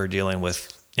only ever dealing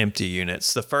with empty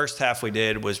units. The first half we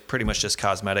did was pretty much just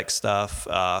cosmetic stuff,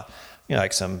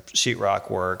 like some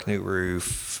sheetrock work, new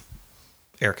roof,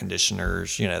 air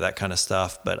conditioners, that kind of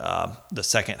stuff. But the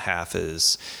second half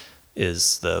is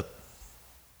the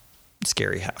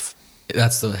scary half.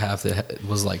 That's the half that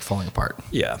was like falling apart.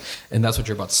 Yeah. And that's what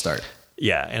you're about to start.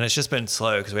 Yeah. And it's just been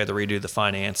slow because we had to redo the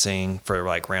financing for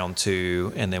like round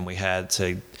 2. And then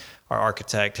our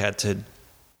architect had to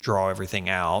draw everything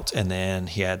out. And then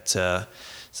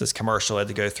this commercial had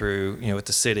to go through, with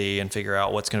the city and figure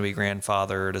out what's going to be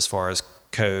grandfathered as far as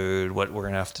code, what we're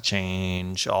going to have to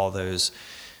change, all those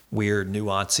weird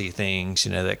nuancy things,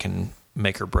 that can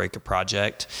make or break a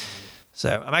project.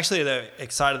 So I'm actually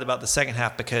excited about the second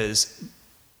half because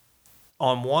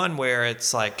on one where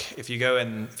it's like, if you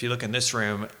look in this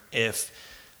room, if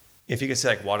you can see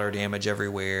like water damage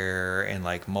everywhere and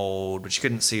like mold, but you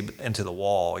couldn't see into the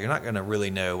wall, you're not going to really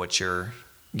know what you're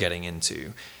getting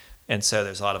into. And so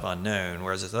there's a lot of unknown.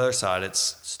 Whereas at the other side,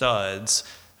 it's studs,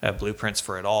 I have blueprints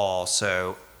for it all.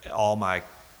 So all my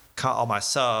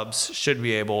subs should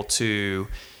be able to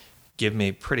give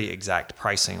me pretty exact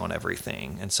pricing on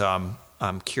everything. And so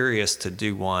I'm curious to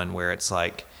do one where it's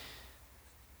like,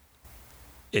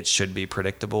 it should be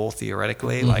predictable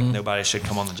theoretically. Mm-hmm. Like nobody should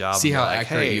come on the job. See and how like,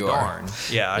 accurate hey, you darn. are.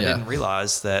 Yeah, I didn't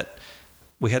realize that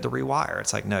we had to rewire.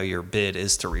 It's like, no, your bid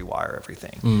is to rewire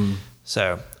everything. Mm.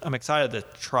 So I'm excited to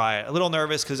try it. A little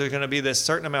nervous because there's going to be this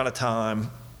certain amount of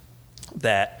time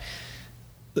that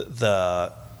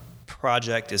the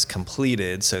project is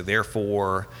completed. So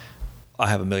therefore, I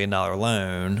have $1 million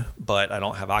loan, but I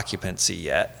don't have occupancy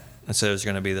yet. And so there's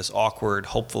going to be this awkward,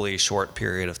 hopefully short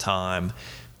period of time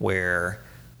where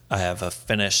I have a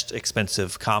finished,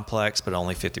 expensive complex, but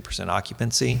only 50%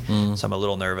 occupancy. Mm. So I'm a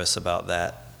little nervous about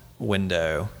that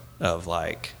window of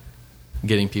like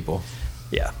getting people.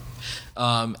 Yeah.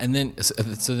 And then,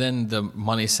 so then the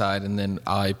money side, and then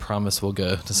I promise we'll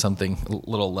go to something a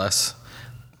little less.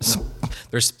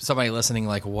 There's somebody listening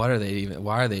like, why are they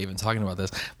even talking about this?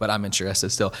 But I'm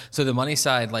interested still. So the money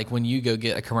side, like when you go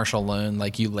get a commercial loan,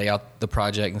 like you lay out the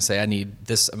project and say, I need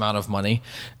this amount of money.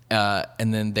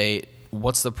 And then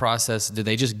what's the process? Do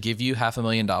they just give you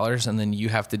 $500,000 and then you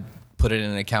have to put it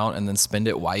in an account and then spend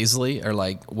it wisely? Or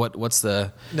like what's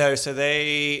the... No, so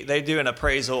they do an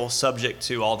appraisal subject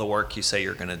to all the work you say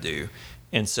you're going to do.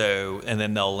 And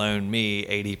then they'll loan me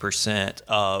 80%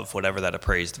 of whatever that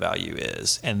appraised value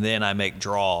is. And then I make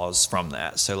draws from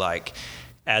that. So like,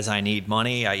 as I need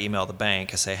money, I email the bank.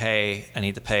 I say, hey, I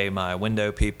need to pay my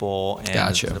window people and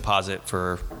Gotcha. deposit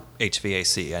for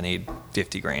HVAC. I need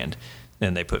 $50,000.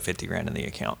 Then they put $50,000 in the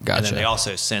account. Gotcha. And then they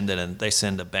also send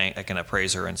a bank, like an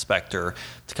appraiser inspector,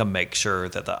 to come make sure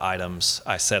that the items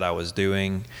I said I was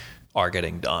doing are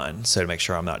getting done. So to make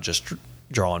sure I'm not just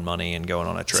drawing money and going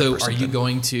on a trip. So or something. are you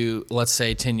going to, let's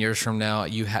say 10 years from now,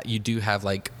 you do have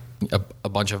like a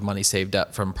bunch of money saved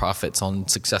up from profits on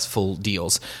successful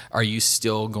deals. Are you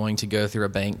still going to go through a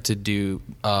bank to do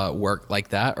work like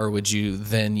that? Or would you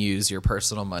then use your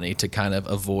personal money to kind of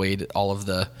avoid all of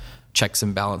the checks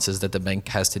and balances that the bank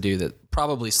has to do that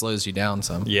probably slows you down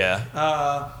some?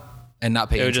 Yeah. And not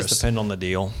pay It would interest. just depend on the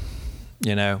deal.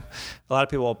 You know, a lot of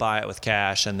people will buy it with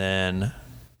cash and then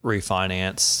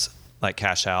refinance, like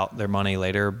cash out their money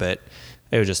later, but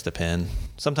it would just depend.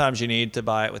 Sometimes you need to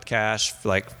buy it with cash,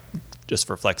 like just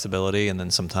for flexibility. And then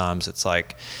sometimes it's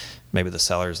like maybe the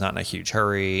seller's not in a huge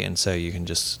hurry. And so you can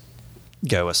just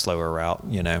go a slower route,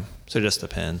 you know, so it just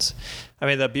depends. I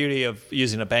mean, the beauty of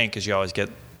using a bank is you always get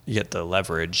the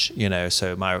leverage, you know,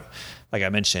 so like I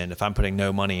mentioned, if I'm putting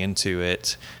no money into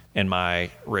it and my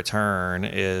return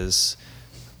is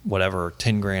whatever,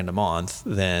 $10,000 a month,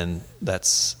 then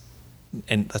it's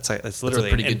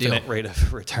literally an infinite rate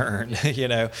of return, you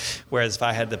know. Whereas if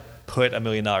I had to put $1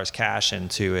 million cash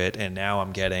into it and now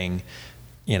I'm getting,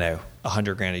 you know,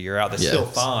 $100,000 a year out, that's still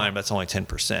fine, but it's only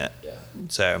 10%. Yeah.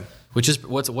 So, which is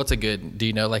what's a good? Do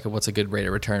you know like what's a good rate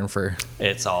of return for?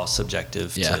 It's all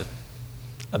subjective to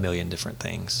a million different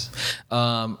things.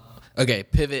 Okay,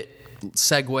 pivot.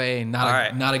 Segue,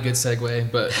 not a good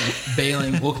segue, but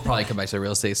bailing. We'll probably come back to the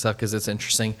real estate stuff because it's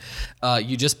interesting.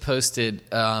 You just posted,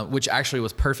 which actually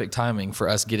was perfect timing for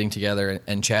us getting together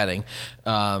and chatting.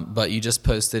 But you just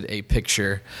posted a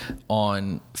picture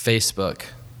on Facebook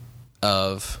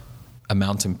of a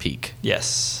mountain peak.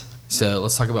 Yes. So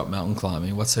let's talk about mountain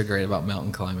climbing. What's so great about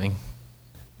mountain climbing?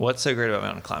 What's so great about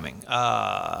mountain climbing?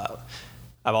 I've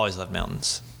always loved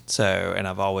mountains. So, and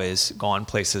I've always gone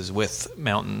places with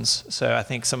mountains. So I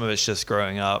think some of it's just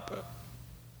growing up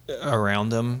around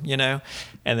them, you know,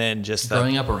 and then just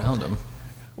growing up around them.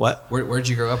 What? Where'd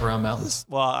you grow up around mountains?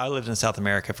 Well, I lived in South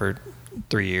America for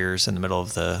 3 years in the middle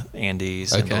of the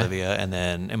Andes in Bolivia. And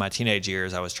then in my teenage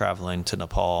years, I was traveling to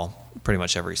Nepal pretty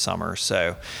much every summer.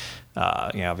 So,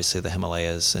 you know, obviously the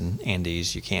Himalayas and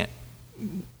Andes,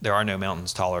 there are no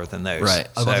mountains taller than those. Right.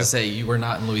 I was about to say, you were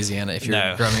not in Louisiana if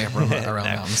you're growing up around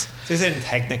mountains. So I didn't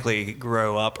technically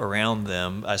grow up around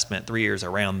them. I spent 3 years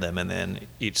around them and then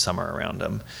each summer around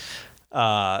them.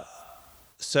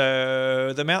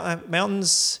 So the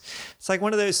mountains, it's like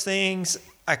one of those things.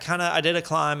 I did a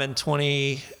climb in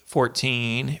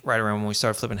 2014, right around when we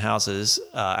started flipping houses.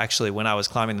 Actually, when I was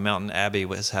climbing the mountain, Abby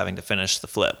was having to finish the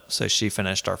flip. So she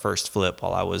finished our first flip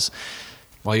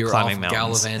while you were climbing off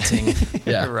gallivanting.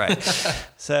 Yeah. Right.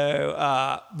 So,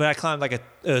 but I climbed it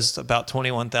was about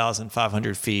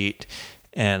 21,500 feet.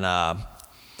 And I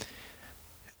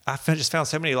just found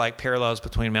so many like parallels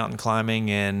between mountain climbing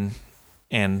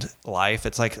and life.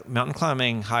 It's like mountain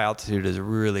climbing high altitude is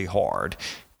really hard.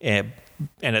 And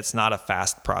it's not a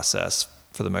fast process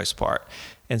for the most part.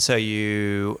 And so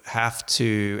you have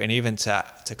to, and even to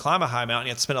climb a high mountain,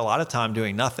 you have to spend a lot of time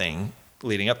doing nothing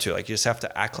leading up to it. Like you just have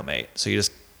to acclimate. So you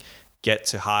just get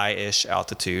to high-ish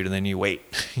altitude and then you wait,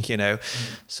 you know?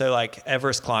 Mm-hmm. So like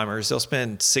Everest climbers, they'll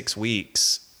spend 6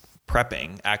 weeks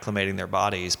prepping, acclimating their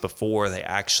bodies before they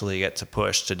actually get to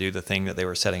push to do the thing that they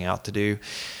were setting out to do.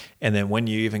 And then when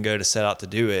you even go to set out to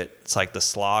do it, it's like the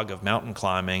slog of mountain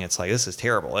climbing. It's like, this is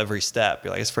terrible. Every step,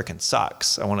 you're like, this freaking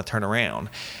sucks. I want to turn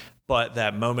around. But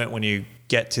that moment when you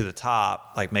get to the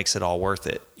top, like makes it all worth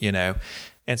it, you know?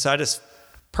 And so I just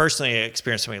personally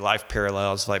experienced so many life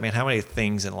parallels. Like, man, how many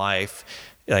things in life,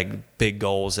 like big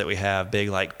goals that we have, big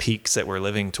like peaks that we're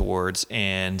living towards,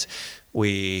 and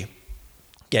we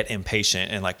get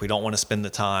impatient and like we don't want to spend the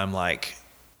time like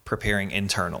preparing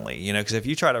internally, you know, because if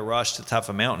you try to rush to the top of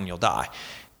a mountain, you'll die.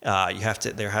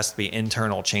 There has to be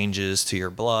internal changes to your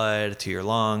blood, to your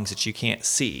lungs that you can't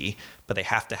see, but they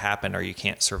have to happen or you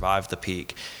can't survive the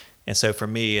peak. And so for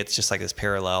me, it's just like this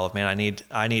parallel of, man,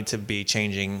 I need to be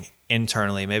changing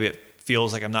internally. Maybe it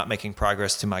feels like I'm not making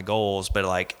progress to my goals, but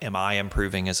like, am I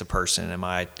improving as a person? Am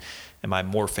I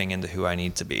morphing into who I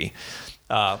need to be?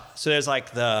 So there's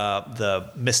like the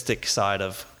mystic side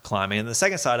of climbing, and the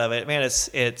second side of it, man,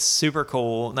 it's super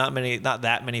cool. Not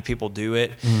that many people do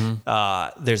it.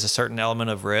 Mm-hmm. There's a certain element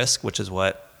of risk, which is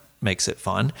what makes it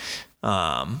fun.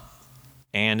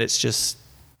 And it's just,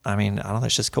 I don't know,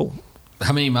 it's just cool.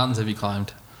 How many mountains have you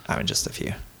climbed? Just a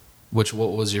few. What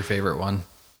was your favorite one?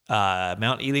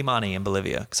 Mount Illimani in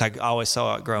Bolivia, because I always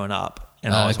saw it growing up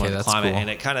and I always wanted to climb it.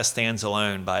 And it kind of stands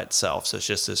alone by itself. So it's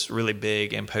just this really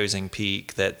big, imposing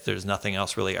peak that there's nothing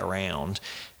else really around.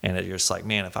 And you're just like,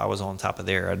 man, if I was on top of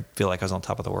there, I'd feel like I was on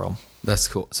top of the world. That's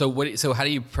cool. So how do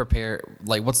you prepare?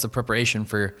 Like, what's the preparation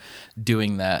for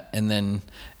doing that? And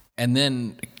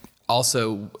then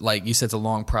also, like you said, it's a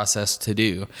long process to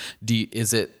do.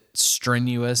 Is it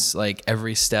strenuous? Like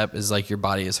every step is like your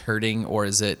body is hurting, or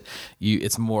is it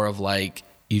it's more of like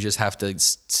you just have to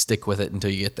stick with it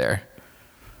until you get there?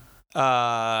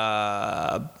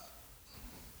 All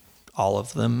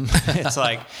of them. It's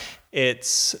like,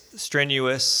 it's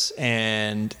strenuous,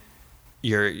 and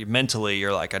you're mentally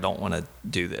like, I don't want to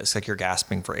do this. Like, you're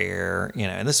gasping for air,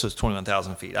 and this was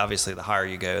 21,000 feet. Obviously the higher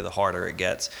you go, the harder it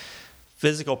gets.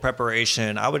 Physical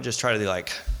preparation, I would just try to do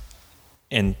like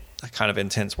in kind of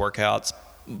intense workouts,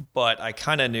 but I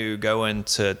kind of knew going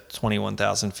to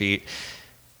 21,000 feet,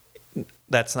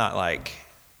 that's not like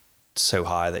so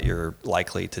high that you're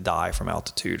likely to die from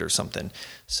altitude or something.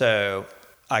 So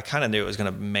I kind of knew it was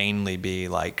going to mainly be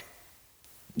like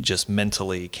just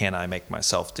mentally, can I make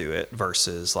myself do it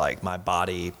versus like my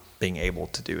body being able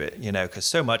to do it, because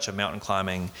so much of mountain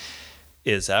climbing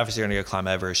is obviously you're going to go climb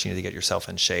Everest, you need to get yourself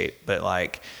in shape. But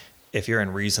like, if you're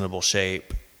in reasonable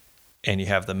shape and you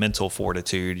have the mental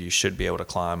fortitude, you should be able to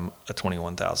climb a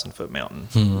 21,000 foot mountain,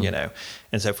 Mm-hmm.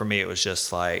 And so for me, it was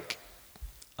just like,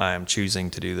 I'm choosing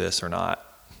to do this or not,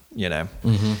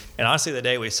 Mm-hmm. And honestly, the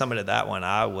day we summited that one,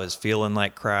 I was feeling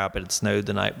like crap. It had snowed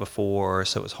the night before,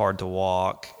 so it was hard to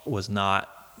walk. Was not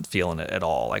feeling it at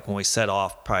all. Like when we set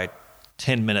off, probably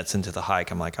 10 minutes into the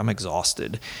hike, I'm like, I'm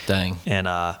exhausted. Dang. And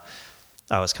I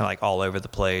was kind of like all over the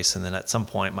place. And then at some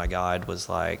point, my guide was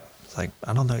like,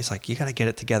 I don't know. He's like, you got to get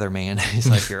it together, man. He's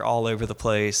like, you're all over the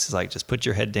place. He's like, just put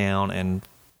your head down and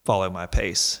follow my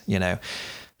pace,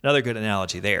 Another good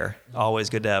analogy there. Always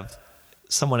good to have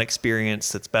someone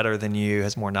experienced that's better than you,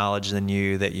 has more knowledge than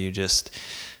you, that you just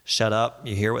shut up,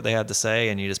 you hear what they have to say,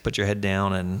 and you just put your head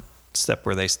down and step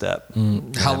where they step.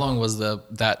 How long was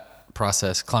that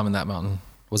process, climbing that mountain?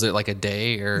 Was it like a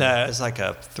day or? No, it was like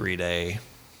a 3-day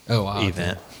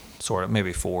event, sort of,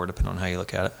 maybe 4, depending on how you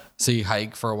look at it. So you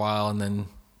hike for a while and then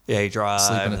you drive,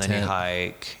 sleep in a and then tent. you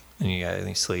hike, and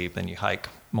you sleep, and you hike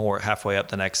more halfway up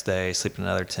the next day, sleep in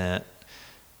another tent,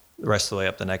 the rest of the way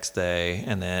up the next day,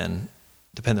 and then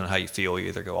depending on how you feel, you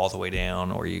either go all the way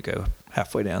down or you go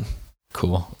halfway down.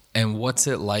 Cool. And what's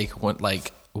it like?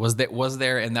 Was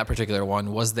there in that particular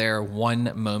one, was there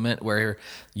one moment where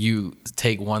you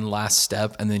take one last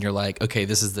step and then you're like, okay,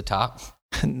 this is the top?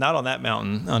 Not on that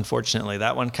mountain, unfortunately.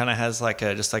 That one kind of has like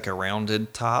a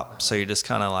rounded top, so you just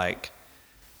kind of like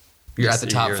you're at the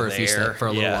top for a few steps for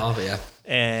a little while, yeah.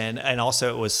 And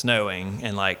also it was snowing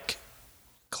and like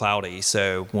cloudy,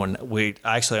 so when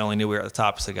I actually only knew we were at the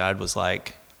top, so the guide was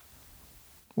like,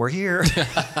 "We're here."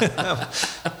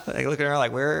 Like looking around,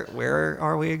 like where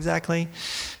are we exactly?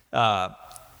 But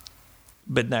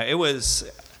no, it was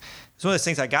one of those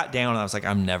things. I got down and I was like,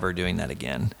 I'm never doing that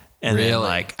again. And really? then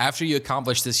like after you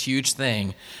accomplished this huge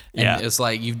thing, and yeah, it's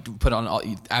like you put on all.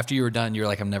 After you were done, you're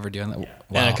like, I'm never doing that. Yeah.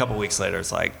 Wow. And a couple weeks later,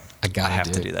 it's like I have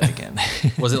to do that again.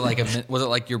 Was it like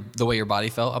the way your body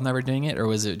felt? I'm never doing it, or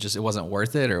was it just it wasn't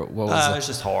worth it, or what was it? It was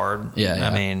just hard. Yeah.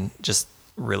 I mean, just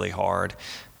really hard,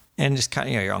 and just kind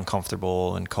of you're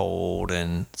uncomfortable and cold,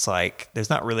 and it's like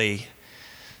there's no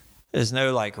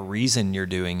like reason you're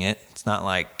doing it. It's not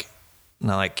like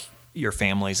your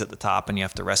family's at the top and you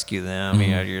have to rescue them.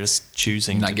 Mm-hmm. You're just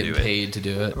choosing not to getting do it. paid to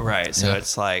do it, Right. So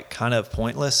it's like kind of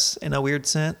pointless in a weird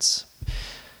sense,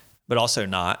 but also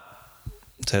not.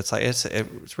 So it's like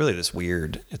it's really this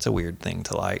weird. It's a weird thing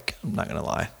to like. I'm not gonna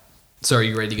lie. So are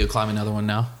you ready to go climb another one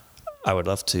now? I would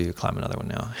love to climb another one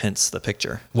now. Hence the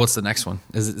picture. What's the next one?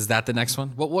 Is that the next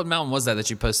one? What mountain was that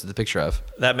you posted the picture of?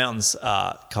 That mountain's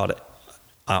called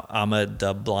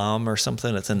Amadablam or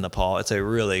something. It's in Nepal. It's a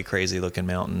really crazy looking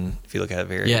mountain. If you look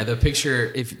at it The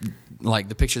picture. If like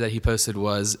the picture that he posted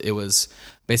it was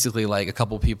basically like a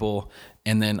couple people,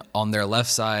 and then on their left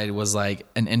side was like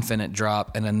an infinite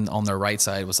drop, and then on their right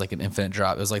side was like an infinite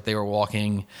drop. It was like they were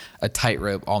walking a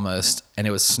tightrope almost, and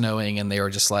it was snowing, and they were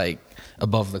just like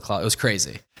above the cloud. It was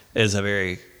crazy. It is a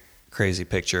very crazy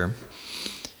picture.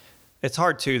 It's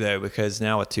hard too though, because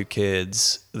now with 2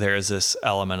 kids, there's this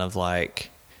element of like,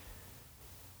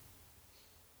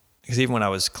 because even when I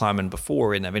was climbing before,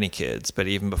 we didn't have any kids, but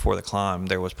even before the climb,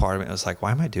 there was part of me that was like,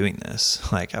 why am I doing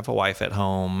this? Like, I have a wife at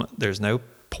home. There's no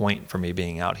point for me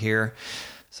being out here.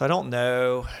 So I don't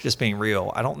know, just being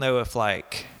real, I don't know if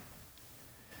like,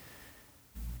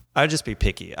 I'd just be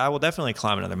picky. I will definitely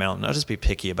climb another mountain. I'll just be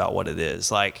picky about what it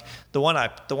is. Like the one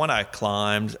I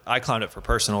climbed it for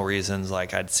personal reasons.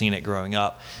 Like I'd seen it growing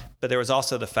up, but there was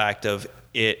also the fact of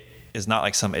it is not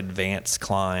like some advanced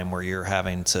climb where you're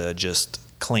having to just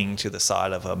cling to the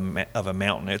side of a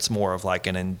mountain. It's more of like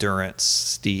an endurance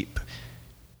steep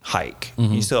hike.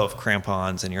 Mm-hmm. You still have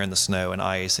crampons and you're in the snow and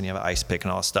ice and you have an ice pick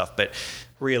and all that stuff. But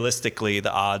realistically,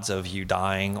 the odds of you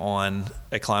dying on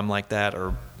a climb like that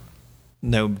are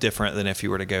no different than if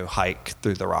you were to go hike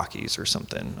through the Rockies or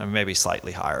something. I mean, maybe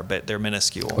slightly higher, but they're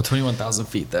minuscule. Well, 21,000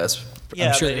 feet, I'm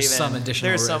sure there's some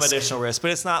additional risk.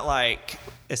 But it's not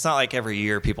like every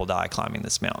year people die climbing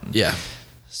this mountain. Yeah.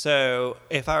 So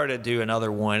if I were to do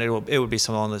another one, it would be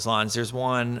something along those lines. There's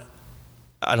one,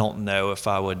 I don't know if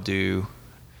I would do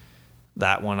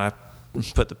that one I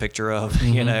put the picture of.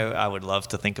 Mm-hmm. I would love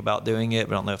to think about doing it,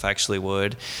 but I don't know if I actually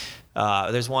would.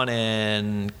 There's one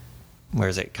in, where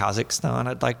is it, Kazakhstan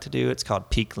I'd like to do. It's called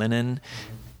Peak Lenin.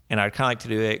 And I'd kind of like to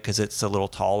do it because it's a little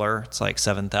taller. It's like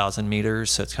 7,000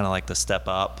 meters. So it's kind of like the step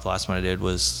up. The last one I did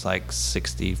was like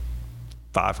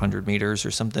 6,500 meters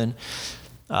or something.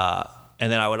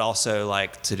 And then I would also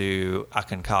like to do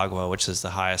Aconcagua, which is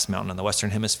the highest mountain in the Western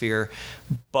Hemisphere.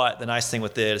 But the nice thing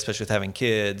with it, especially with having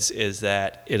kids, is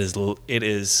that it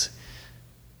is,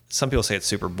 some people say it's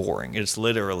super boring. It's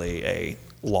literally a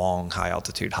long, high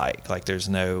altitude hike. Like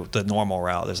the normal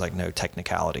route, there's like no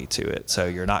technicality to it. So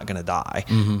you're not going to die,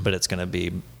 mm-hmm. but it's going to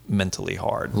be mentally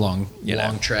hard. Long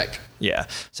trek. Yeah.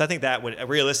 So I think that would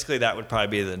probably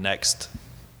be the next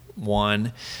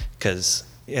one. Cause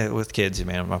with kids,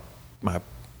 man,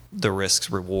 the risks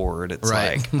reward. It's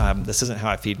right. Like, this isn't how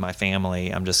I feed my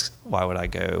family. Why would I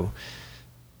go?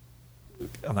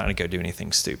 I'm not going to go do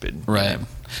anything stupid. Right.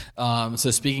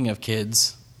 So speaking of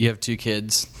kids, you have 2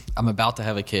 kids. I'm about to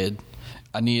have a kid.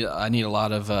 I need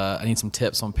some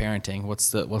tips on parenting.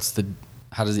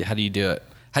 How do you do it?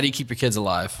 How do you keep your kids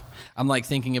alive? I'm like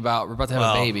thinking about, we're about to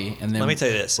have a baby, and then let me tell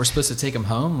you this. We're supposed to take them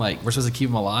home. Like, we're supposed to keep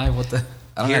them alive.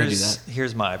 I don't know how to do that.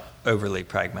 Here's my overly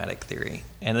pragmatic theory.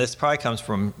 And this probably comes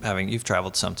from you've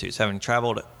traveled some too. So having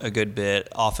traveled a good bit,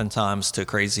 oftentimes to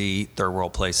crazy third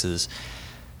world places,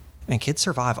 and kids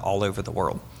survive all over the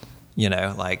world.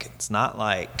 Like it's not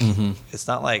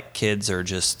like kids are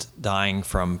just dying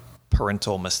from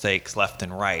parental mistakes left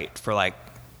and right for like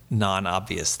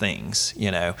non-obvious things,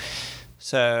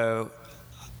 So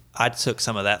I took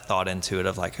some of that thought into it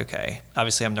of like, okay,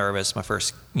 obviously I'm nervous, my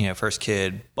first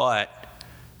kid, but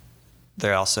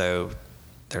they're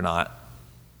not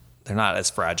as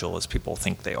fragile as people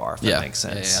think they are, if that makes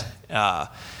sense. Yeah.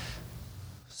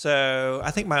 So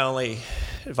I think my only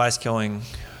advice going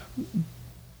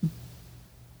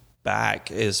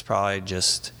back is probably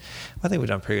just, I think we've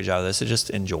done a pretty good job of this, is just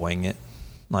enjoying it.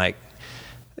 Like,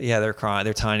 yeah, they're crying,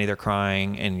 they're tiny, they're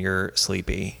crying, and you're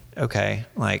sleepy. Okay,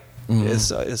 like, mm-hmm.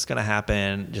 it's going to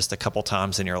happen just a couple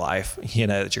times in your life, that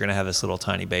you're going to have this little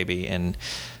tiny baby. And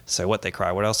so what, they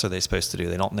cry, what else are they supposed to do?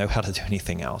 They don't know how to do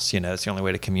anything else. It's the only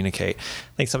way to communicate.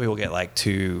 I think some people get like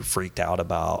too freaked out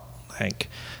about, like,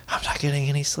 I'm not getting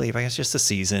any sleep. I guess just a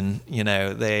season.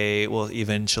 They will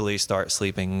eventually start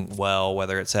sleeping well,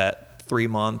 whether it's at 3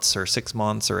 months or 6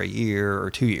 months or a year or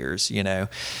 2 years, but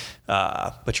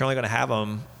you're only going to have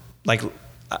them. Like,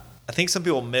 I think some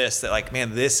people miss that, like,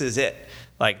 man, this is it.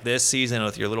 Like, this season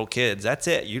with your little kids, that's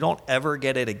it. You don't ever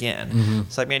get it again. Mm-hmm.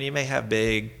 It's like, man, you may have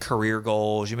big career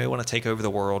goals. You may want to take over the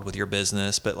world with your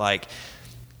business, but like,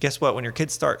 guess what? When your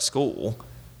kids start school,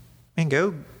 man,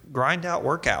 go grind out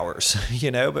work hours,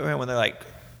 but man, when they're like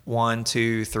 1,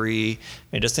 2, 3,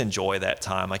 and just enjoy that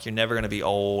time. Like, you're never going to be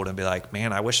old and be like,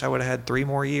 man, I wish I would have had 3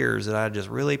 more years that I just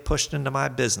really pushed into my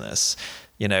business,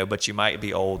 but you might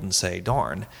be old and say,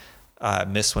 darn, I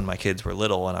miss when my kids were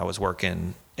little and I was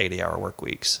working 80-hour work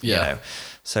weeks. Yeah.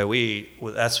 So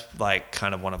that's like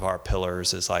kind of one of our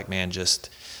pillars is like, man, just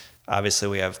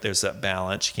obviously there's that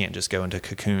balance. You can't just go into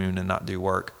cocoon and not do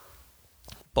work,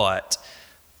 but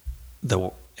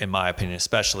in my opinion,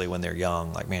 especially when they're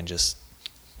young, like, man, just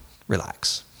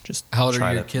relax. just how old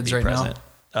try are your to kids be right present.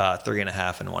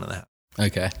 3.5 and 1.5.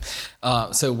 Okay.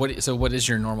 So what is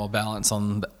your normal balance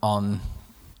on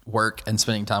work and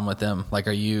spending time with them? Like,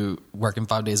 are you working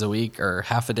 5 days a week or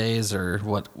half a days, or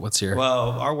what's your...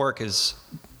 Well, our work is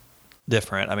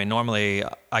different. I mean, normally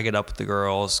I get up with the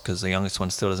girls because the youngest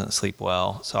one still doesn't sleep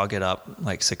well. So I'll get up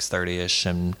like 6:30ish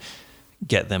and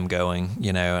get them going,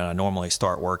 and I normally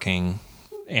start working,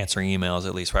 answering emails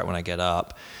at least right when I get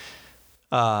up.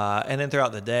 And then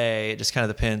throughout the day, it just kind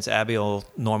of depends. Abby will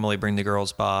normally bring the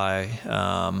girls by,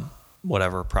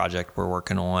 whatever project we're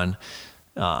working on.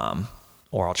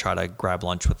 Or I'll try to grab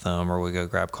lunch with them, or we go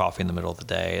grab coffee in the middle of the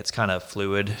day. It's kind of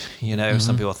fluid,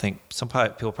 Some people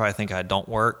probably think I don't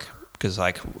work because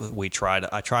like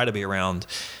I try to be around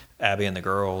Abby and the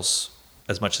girls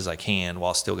as much as I can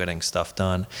while still getting stuff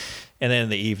done. And then in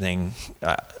the evening,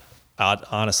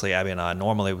 honestly, Abby and I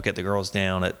normally we get the girls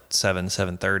down at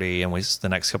 7:30, and the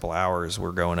next couple hours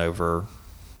we're going over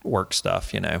work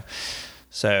stuff,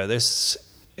 So it's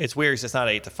weird because it's not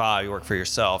 8 to 5. You work for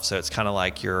yourself, so it's kind of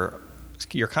like you're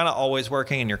kind of always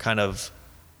working, and you're kind of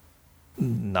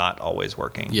not always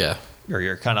working. Yeah. Or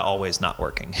you're kind of always not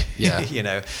working. Yeah.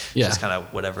 Yeah. Just kind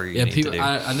of whatever you need to do.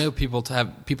 I know people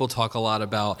talk a lot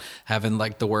about having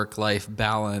like the work-life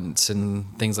balance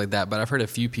and things like that, but I've heard a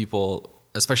few people,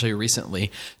 especially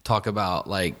recently, talk about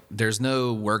like there's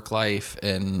no work life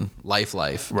and life.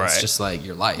 Right. It's just like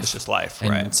your life. It's just life,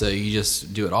 and right. So you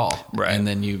just do it all. Right. And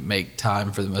then you make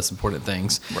time for the most important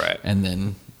things. Right. And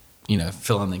then,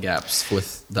 fill in the gaps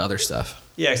with the other stuff.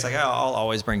 Yeah, it's like I'll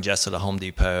always bring Jessa to Home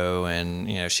Depot,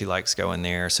 and she likes going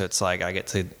there. So it's like I get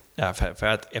to if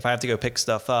I have to go pick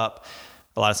stuff up,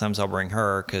 a lot of times I'll bring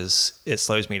her because it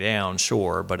slows me down,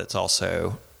 sure, but it's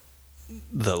also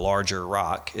the larger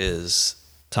rock is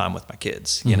time with my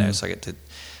kids, So I get to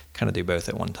kind of do both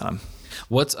at one time.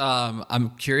 I'm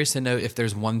curious to know if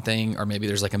there's one thing, or maybe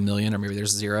there's like a million, or maybe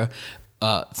there's zero.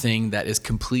 Thing that is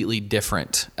completely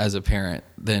different as a parent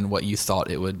than what you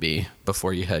thought it would be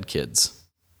before you had kids?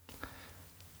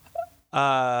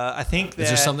 I think that... Is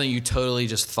there something you totally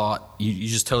just thought, you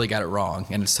just totally got it wrong,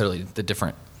 and it's totally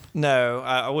different? No,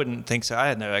 I wouldn't think so. I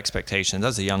had no expectations. I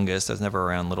was the youngest. I was never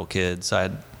around little kids. I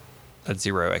had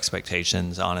zero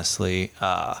expectations, honestly.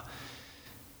 I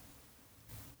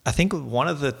think one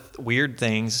of the weird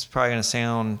things, it's probably going to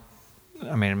sound...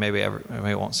 maybe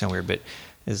it won't sound weird, but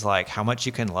is like how much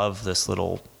you can love this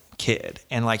little kid.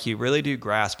 And like you really do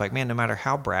grasp, like, man, no matter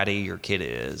how bratty your kid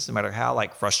is, no matter how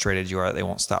like frustrated you are, they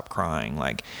won't stop crying.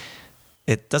 Like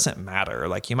it doesn't matter.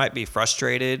 Like you might be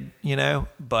frustrated,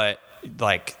 but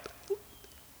like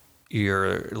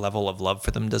your level of love for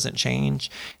them doesn't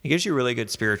change. It gives you a really good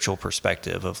spiritual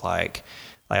perspective of like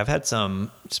I've had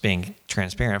some, just being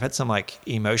transparent, I've had some like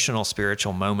emotional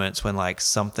spiritual moments when like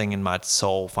something in my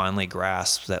soul finally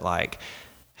grasps that like,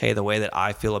 hey, the way that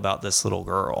I feel about this little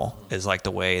girl is like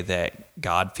the way that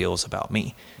God feels about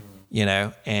me,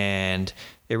 and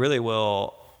it really can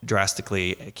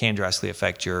drastically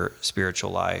affect your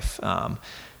spiritual life.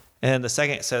 And the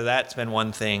second, so that's been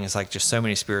one thing, is like just so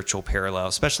many spiritual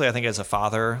parallels, especially I think as a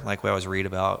father, like we always read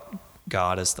about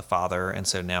God as the father. And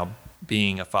so now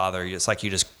being a father, it's like you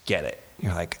just get it.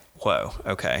 You're like, whoa,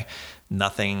 okay.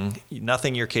 Nothing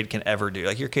your kid can ever do.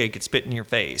 Like your kid could spit in your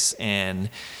face and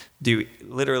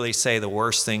literally say the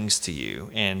worst things to you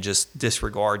and just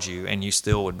disregard you, and you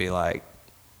still would be like,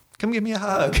 come give me a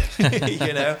hug,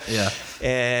 Yeah.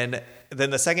 And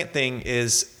then the second thing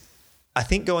is, I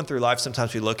think going through life,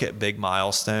 sometimes we look at big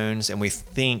milestones and we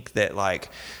think that like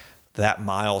that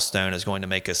milestone is going to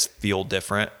make us feel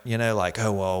different, like,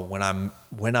 oh, well, when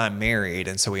I'm married.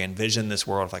 And so we envision this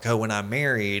world of like, oh, when I'm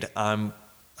married, I'm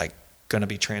like going to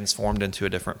be transformed into a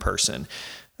different person.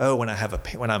 Oh, when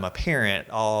I'm a parent,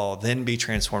 I'll then be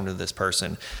transformed into this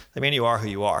person. I mean, you are who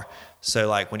you are. So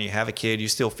like when you have a kid, you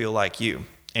still feel like you,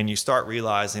 and you start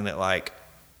realizing that like,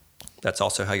 that's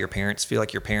also how your parents feel.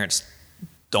 Like your parents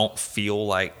don't feel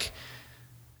like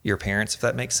your parents, if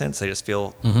that makes sense. They just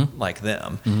feel like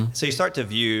them. Mm-hmm. So you start to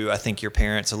view, I think, your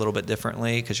parents a little bit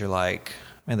differently, because you're like,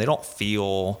 man, they don't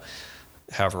feel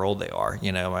however old they are.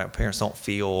 My parents don't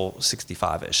feel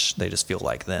 65-ish. They just feel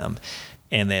like them.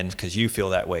 And then because you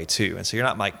feel that way too. And so you're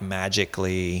not like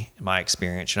magically, in my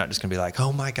experience, you're not just going to be like,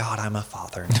 oh my God, I'm a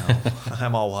father now.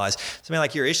 I'm all wise. So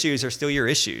like your issues are still your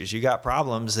issues. You got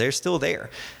problems. They're still there.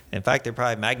 In fact, they're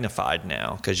probably magnified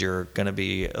now because you're going to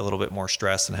be a little bit more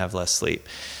stressed and have less sleep.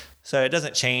 So it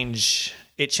doesn't change.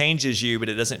 It changes you, but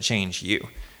it doesn't change you.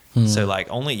 So like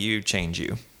only you change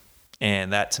you.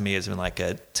 And that to me has been like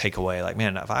a takeaway. Like,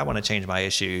 man, if I want to change my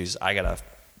issues, I got to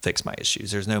fix my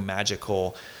issues. There's no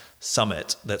magical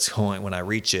summit that's going, when I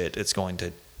reach it, it's going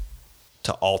to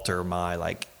to alter my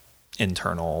like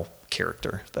internal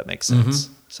character, if that makes sense.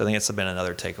 So I think it's been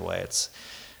another takeaway. It's,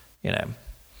 you know,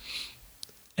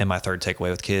 and my third takeaway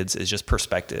with kids is just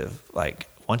perspective. Like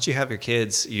once you have your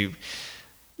kids,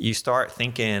 you start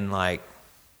thinking like,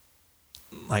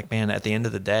 man, at the end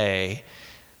of the day,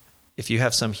 if you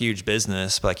have some huge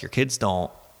business, but like your kids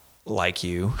don't like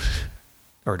you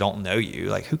or don't know you,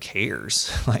 like who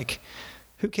cares? Like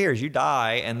who cares? You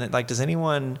die. And then like, does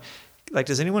anyone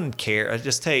care? I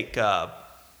just take, I'm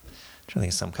trying to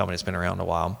think of some company that's been around a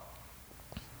while.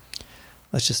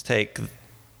 Let's just take,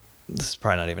 this is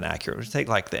probably not even accurate. Let's take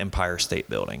like the Empire State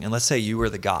Building. And let's say you were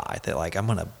the guy that like, I'm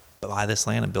going to buy this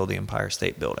land and build the Empire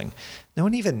State Building. No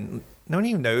one even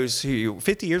knows who you,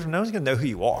 50 years from now, no one's going to know who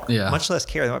you are, much less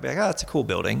care. They might be like, oh, that's a cool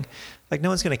building. Like no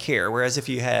one's going to care. Whereas if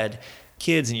you had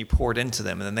kids and you poured into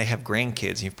them and then they have grandkids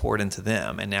and you've poured into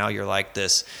them. And now you're like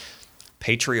this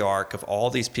patriarch of all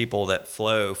these people that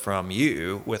flow from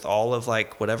you with all of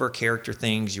like whatever character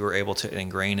things you were able to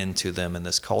ingrain into them in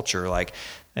this culture. Like,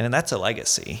 and that's a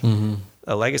legacy.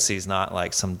 A legacy is not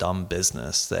like some dumb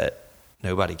business that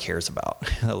nobody cares about.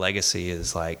 A legacy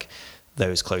is like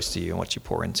those close to you and what you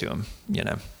pour into them, you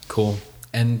know? Cool.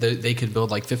 And they could build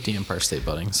like 50 Empire State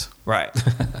Buildings. Right.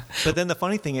 But then the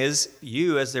funny thing is,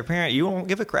 you as their parent, you won't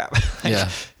give a crap. Like,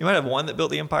 you might have one that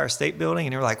built the Empire State Building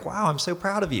and you're like, wow, I'm so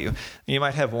proud of you. And you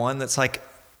might have one that's like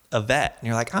a vet and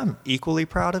you're like, I'm equally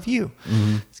proud of you.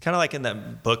 It's kind of like in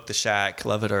that book, The Shack,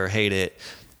 Love It or Hate It,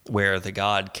 where the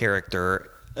God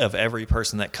character of every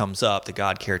person that comes up, the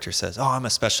God character says, oh, I'm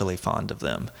especially fond of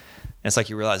them. And it's like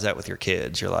you realize that with your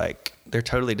kids. You're like, they're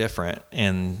totally different.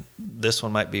 And this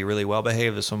one might be really well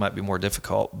behaved. This one might be more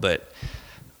difficult. But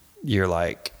you're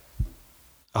like,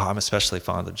 oh, I'm especially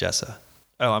fond of Jessa.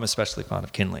 Oh, I'm especially fond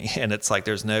of Kinley. And it's like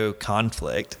there's no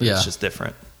conflict. It's just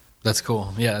different. That's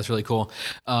cool. Yeah, that's really cool.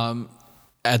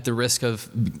 At the risk of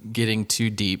getting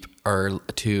too deep or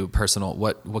too personal,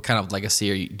 what kind of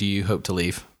legacy do you hope to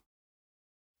leave?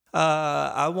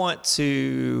 I want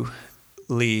to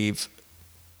leave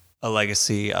a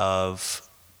legacy of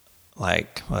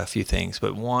like a few things,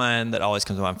 but one that always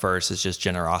comes to mind first is just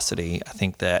generosity. I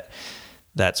think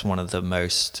that's one of the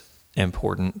most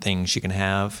important things you can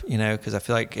have, you know, because I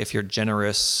feel like if you're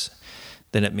generous,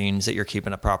 then it means that you're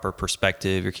keeping a proper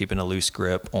perspective, you're keeping a loose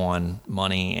grip on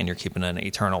money, and you're keeping an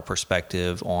eternal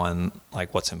perspective on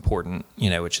like what's important, you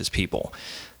know, which is people.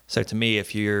 So to me,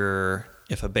 if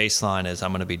a baseline is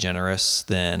I'm going to be generous,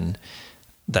 then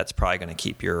that's probably going to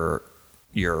keep your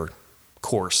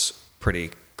course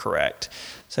pretty correct.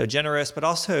 So generous, but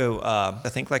also I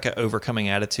think like an overcoming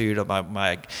attitude of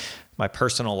my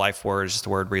personal life word is just the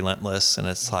word relentless. And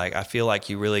it's like, I feel like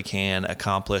you really can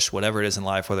accomplish whatever it is in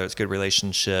life, whether it's good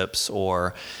relationships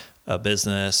or a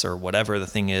business or whatever the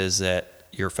thing is that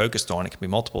you're focused on. It can be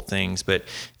multiple things, but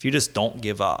if you just don't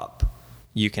give up,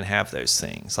 you can have those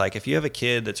things. Like if you have a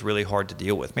kid that's really hard to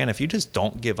deal with, man, if you just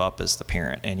don't give up as the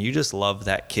parent and you just love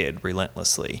that kid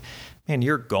relentlessly, man,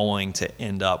 you're going to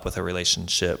end up with a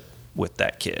relationship with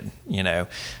that kid. You know,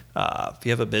 if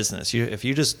you have a business, if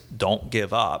you just don't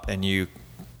give up and you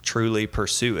truly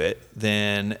pursue it,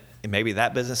 then maybe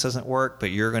that business doesn't work,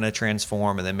 but you're going to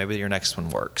transform, and then maybe your next one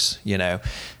works, you know?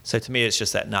 So to me, it's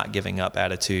just that not giving up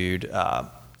attitude. And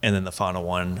then the final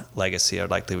one, legacy, I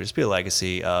would like to just be a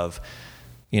legacy of,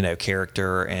 you know,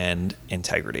 character and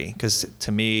integrity. Because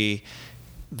to me,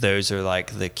 those are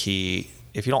like the key.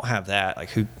 If you don't have that, like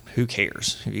who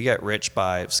cares? If you get rich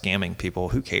by scamming people,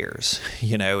 who cares?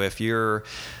 You know, if you're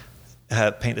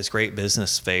paint this great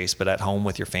business face, but at home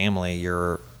with your family,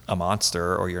 you're a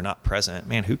monster or you're not present,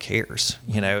 man, who cares?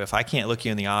 You know, if I can't look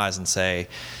you in the eyes and say,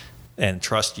 and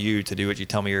trust you to do what you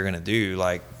tell me you're going to do,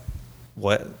 like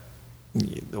what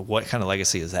kind of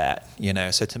legacy is that? You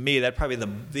know? So to me, that'd probably be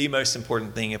the most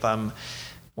important thing.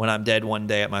 When I'm dead one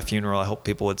day at my funeral, I hope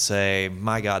people would say,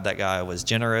 my God, that guy was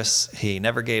generous. He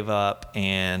never gave up.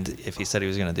 And if he said he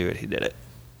was going to do it, he did it.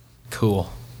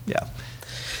 Cool. Yeah.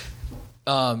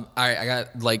 All right. I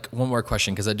got like one more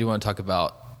question, because I do want to talk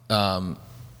about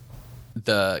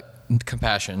the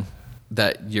compassion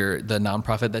that the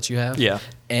nonprofit that you have. Yeah.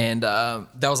 And that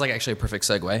was like actually a perfect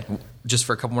segue just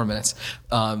for a couple more minutes.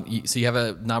 So you have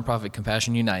a nonprofit,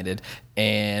 Compassion United,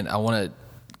 and I want to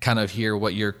kind of hear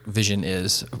what your vision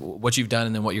is, what you've done,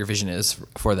 and then what your vision is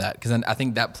for that. Because then I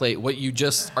think that what you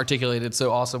just articulated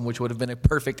so awesome, which would have been a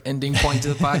perfect ending point to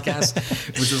the podcast,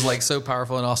 which was like so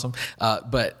powerful and awesome.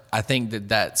 But I think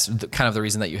that's kind of the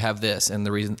reason that you have this, and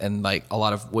the reason, and like a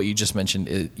lot of what you just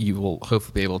mentioned, you will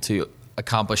hopefully be able to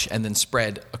accomplish and then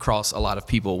spread across a lot of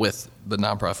people with the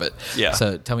nonprofit. Yeah.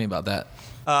 So tell me about that.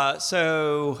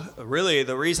 So really,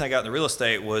 the reason I got into real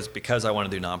estate was because I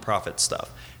want to do nonprofit stuff.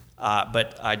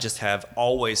 But I just have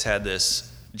always had this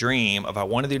dream of I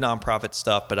want to do nonprofit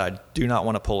stuff, but I do not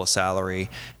want to pull a salary,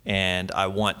 and I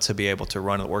want to be able to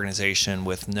run an organization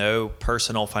with no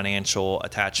personal financial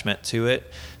attachment to it,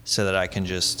 so that I can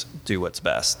just do what's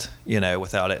best,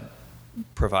 without it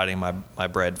providing my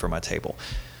bread for my table.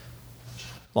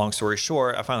 Long story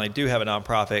short, I finally do have a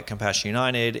nonprofit, Compassion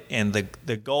United, and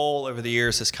the goal over the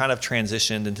years has kind of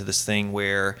transitioned into this thing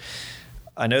where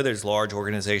I know there's large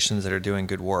organizations that are doing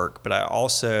good work, but I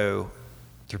also,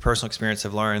 through personal experience,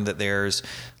 have learned that there's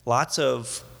lots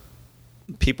of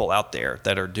people out there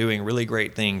that are doing really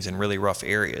great things in really rough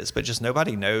areas, but just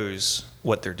nobody knows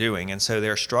what they're doing. And so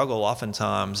their struggle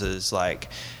oftentimes is like,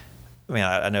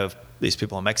 I know of these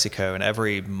people in Mexico, and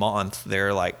every month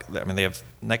they're like, they have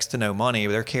next to no money,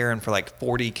 but they're caring for like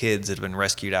 40 kids that have been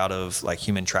rescued out of like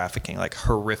human trafficking, like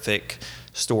horrific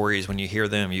stories. When you hear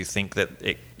them, you think that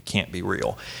it can't be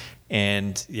real.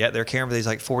 And yet they're caring for these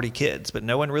like 40 kids, but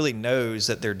no one really knows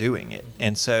that they're doing it.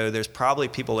 And so there's probably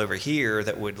people over here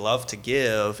that would love to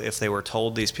give if they were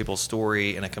told these people's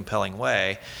story in a compelling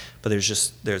way, but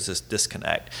there's this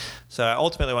disconnect. So I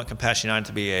ultimately want Compassion United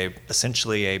to be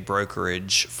essentially a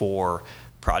brokerage for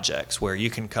projects where you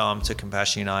can come to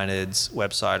Compassion United's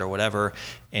website or whatever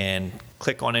and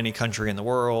click on any country in the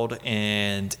world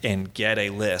and get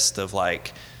a list of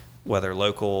like, whether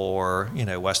local or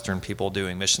Western people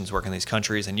doing missions work in these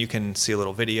countries, and you can see a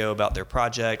little video about their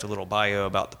project, a little bio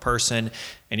about the person,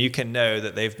 and you can know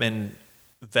that they've been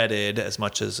vetted as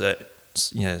much as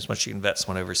as much as you can vet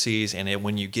someone overseas, and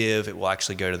when you give, it will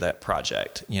actually go to that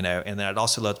project. And then I'd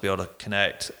also love to be able to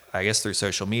connect, I guess, through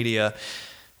social media,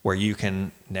 where you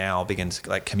can now begin to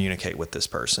like communicate with this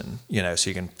person, so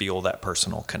you can feel that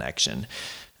personal connection.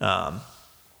 So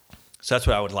that's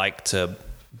what I would like to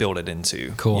build it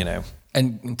into. Cool.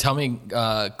 And tell me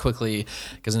quickly,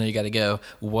 because I know you got to go,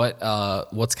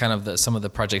 what's kind of some of the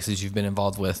projects that you've been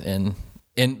involved with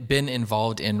been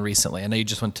involved in recently? I know you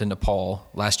just went to Nepal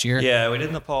last year. Yeah, we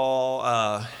did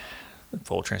Nepal.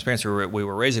 Full transparency, we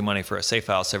were raising money for a safe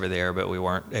house over there, but we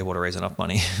weren't able to raise enough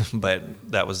money.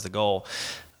 But that was the goal.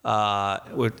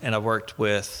 And I've worked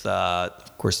with,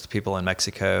 of course, the people in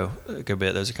Mexico a good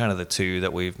bit. Those are kind of the two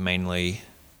that we've mainly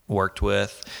worked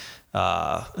with.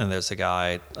 And there's a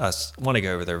guy, I want to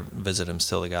go over there, visit him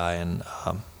still, the guy in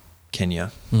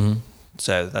Kenya. Mm-hmm.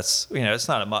 So that's, it's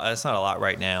not a lot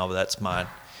right now, but that's my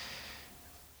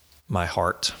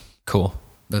heart. Cool.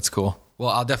 That's cool.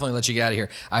 Well, I'll definitely let you get out of here.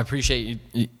 I appreciate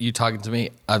you talking to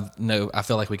me. I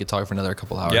feel like we could talk for another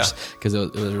couple hours because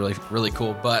it was really, really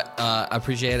cool. But I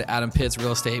appreciate it. Adam Pitts,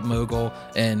 real estate mogul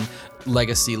and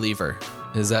legacy leaver.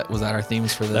 Was that our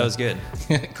themes for That was good.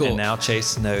 Cool. And now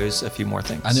Chase knows a few more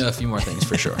things. I know a few more things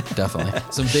for sure. Definitely.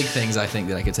 Some big things I think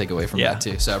that I could take away from that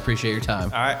too. So I appreciate your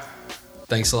time. All right.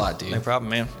 Thanks a lot, dude. No problem,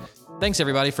 man. Thanks,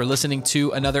 everybody, for listening to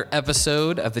another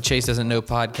episode of the Chase Doesn't Know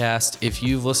podcast. If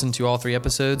you've listened to all 3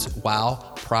 episodes,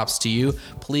 wow, props to you.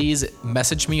 Please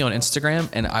message me on Instagram,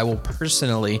 and I will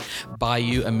personally buy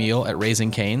you a meal at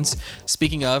Raising Cane's.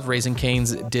 Speaking of, Raising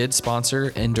Cane's did sponsor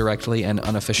indirectly and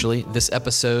unofficially this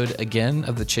episode again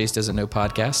of the Chase Doesn't Know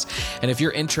podcast. And if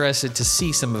you're interested to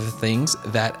see some of the things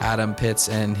that Adam Pitts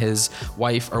and his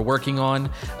wife are working on,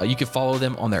 you can follow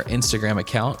them on their Instagram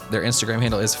account. Their Instagram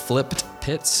handle is Flipped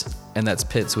Pitts, and that's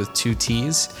Pitts with 2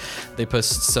 T's. They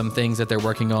post some things that they're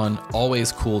working on.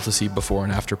 Always cool to see before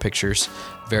and after pictures.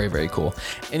 Very, very cool.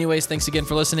 Anyways, thanks again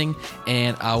for listening,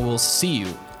 and I will see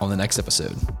you on the next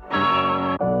episode.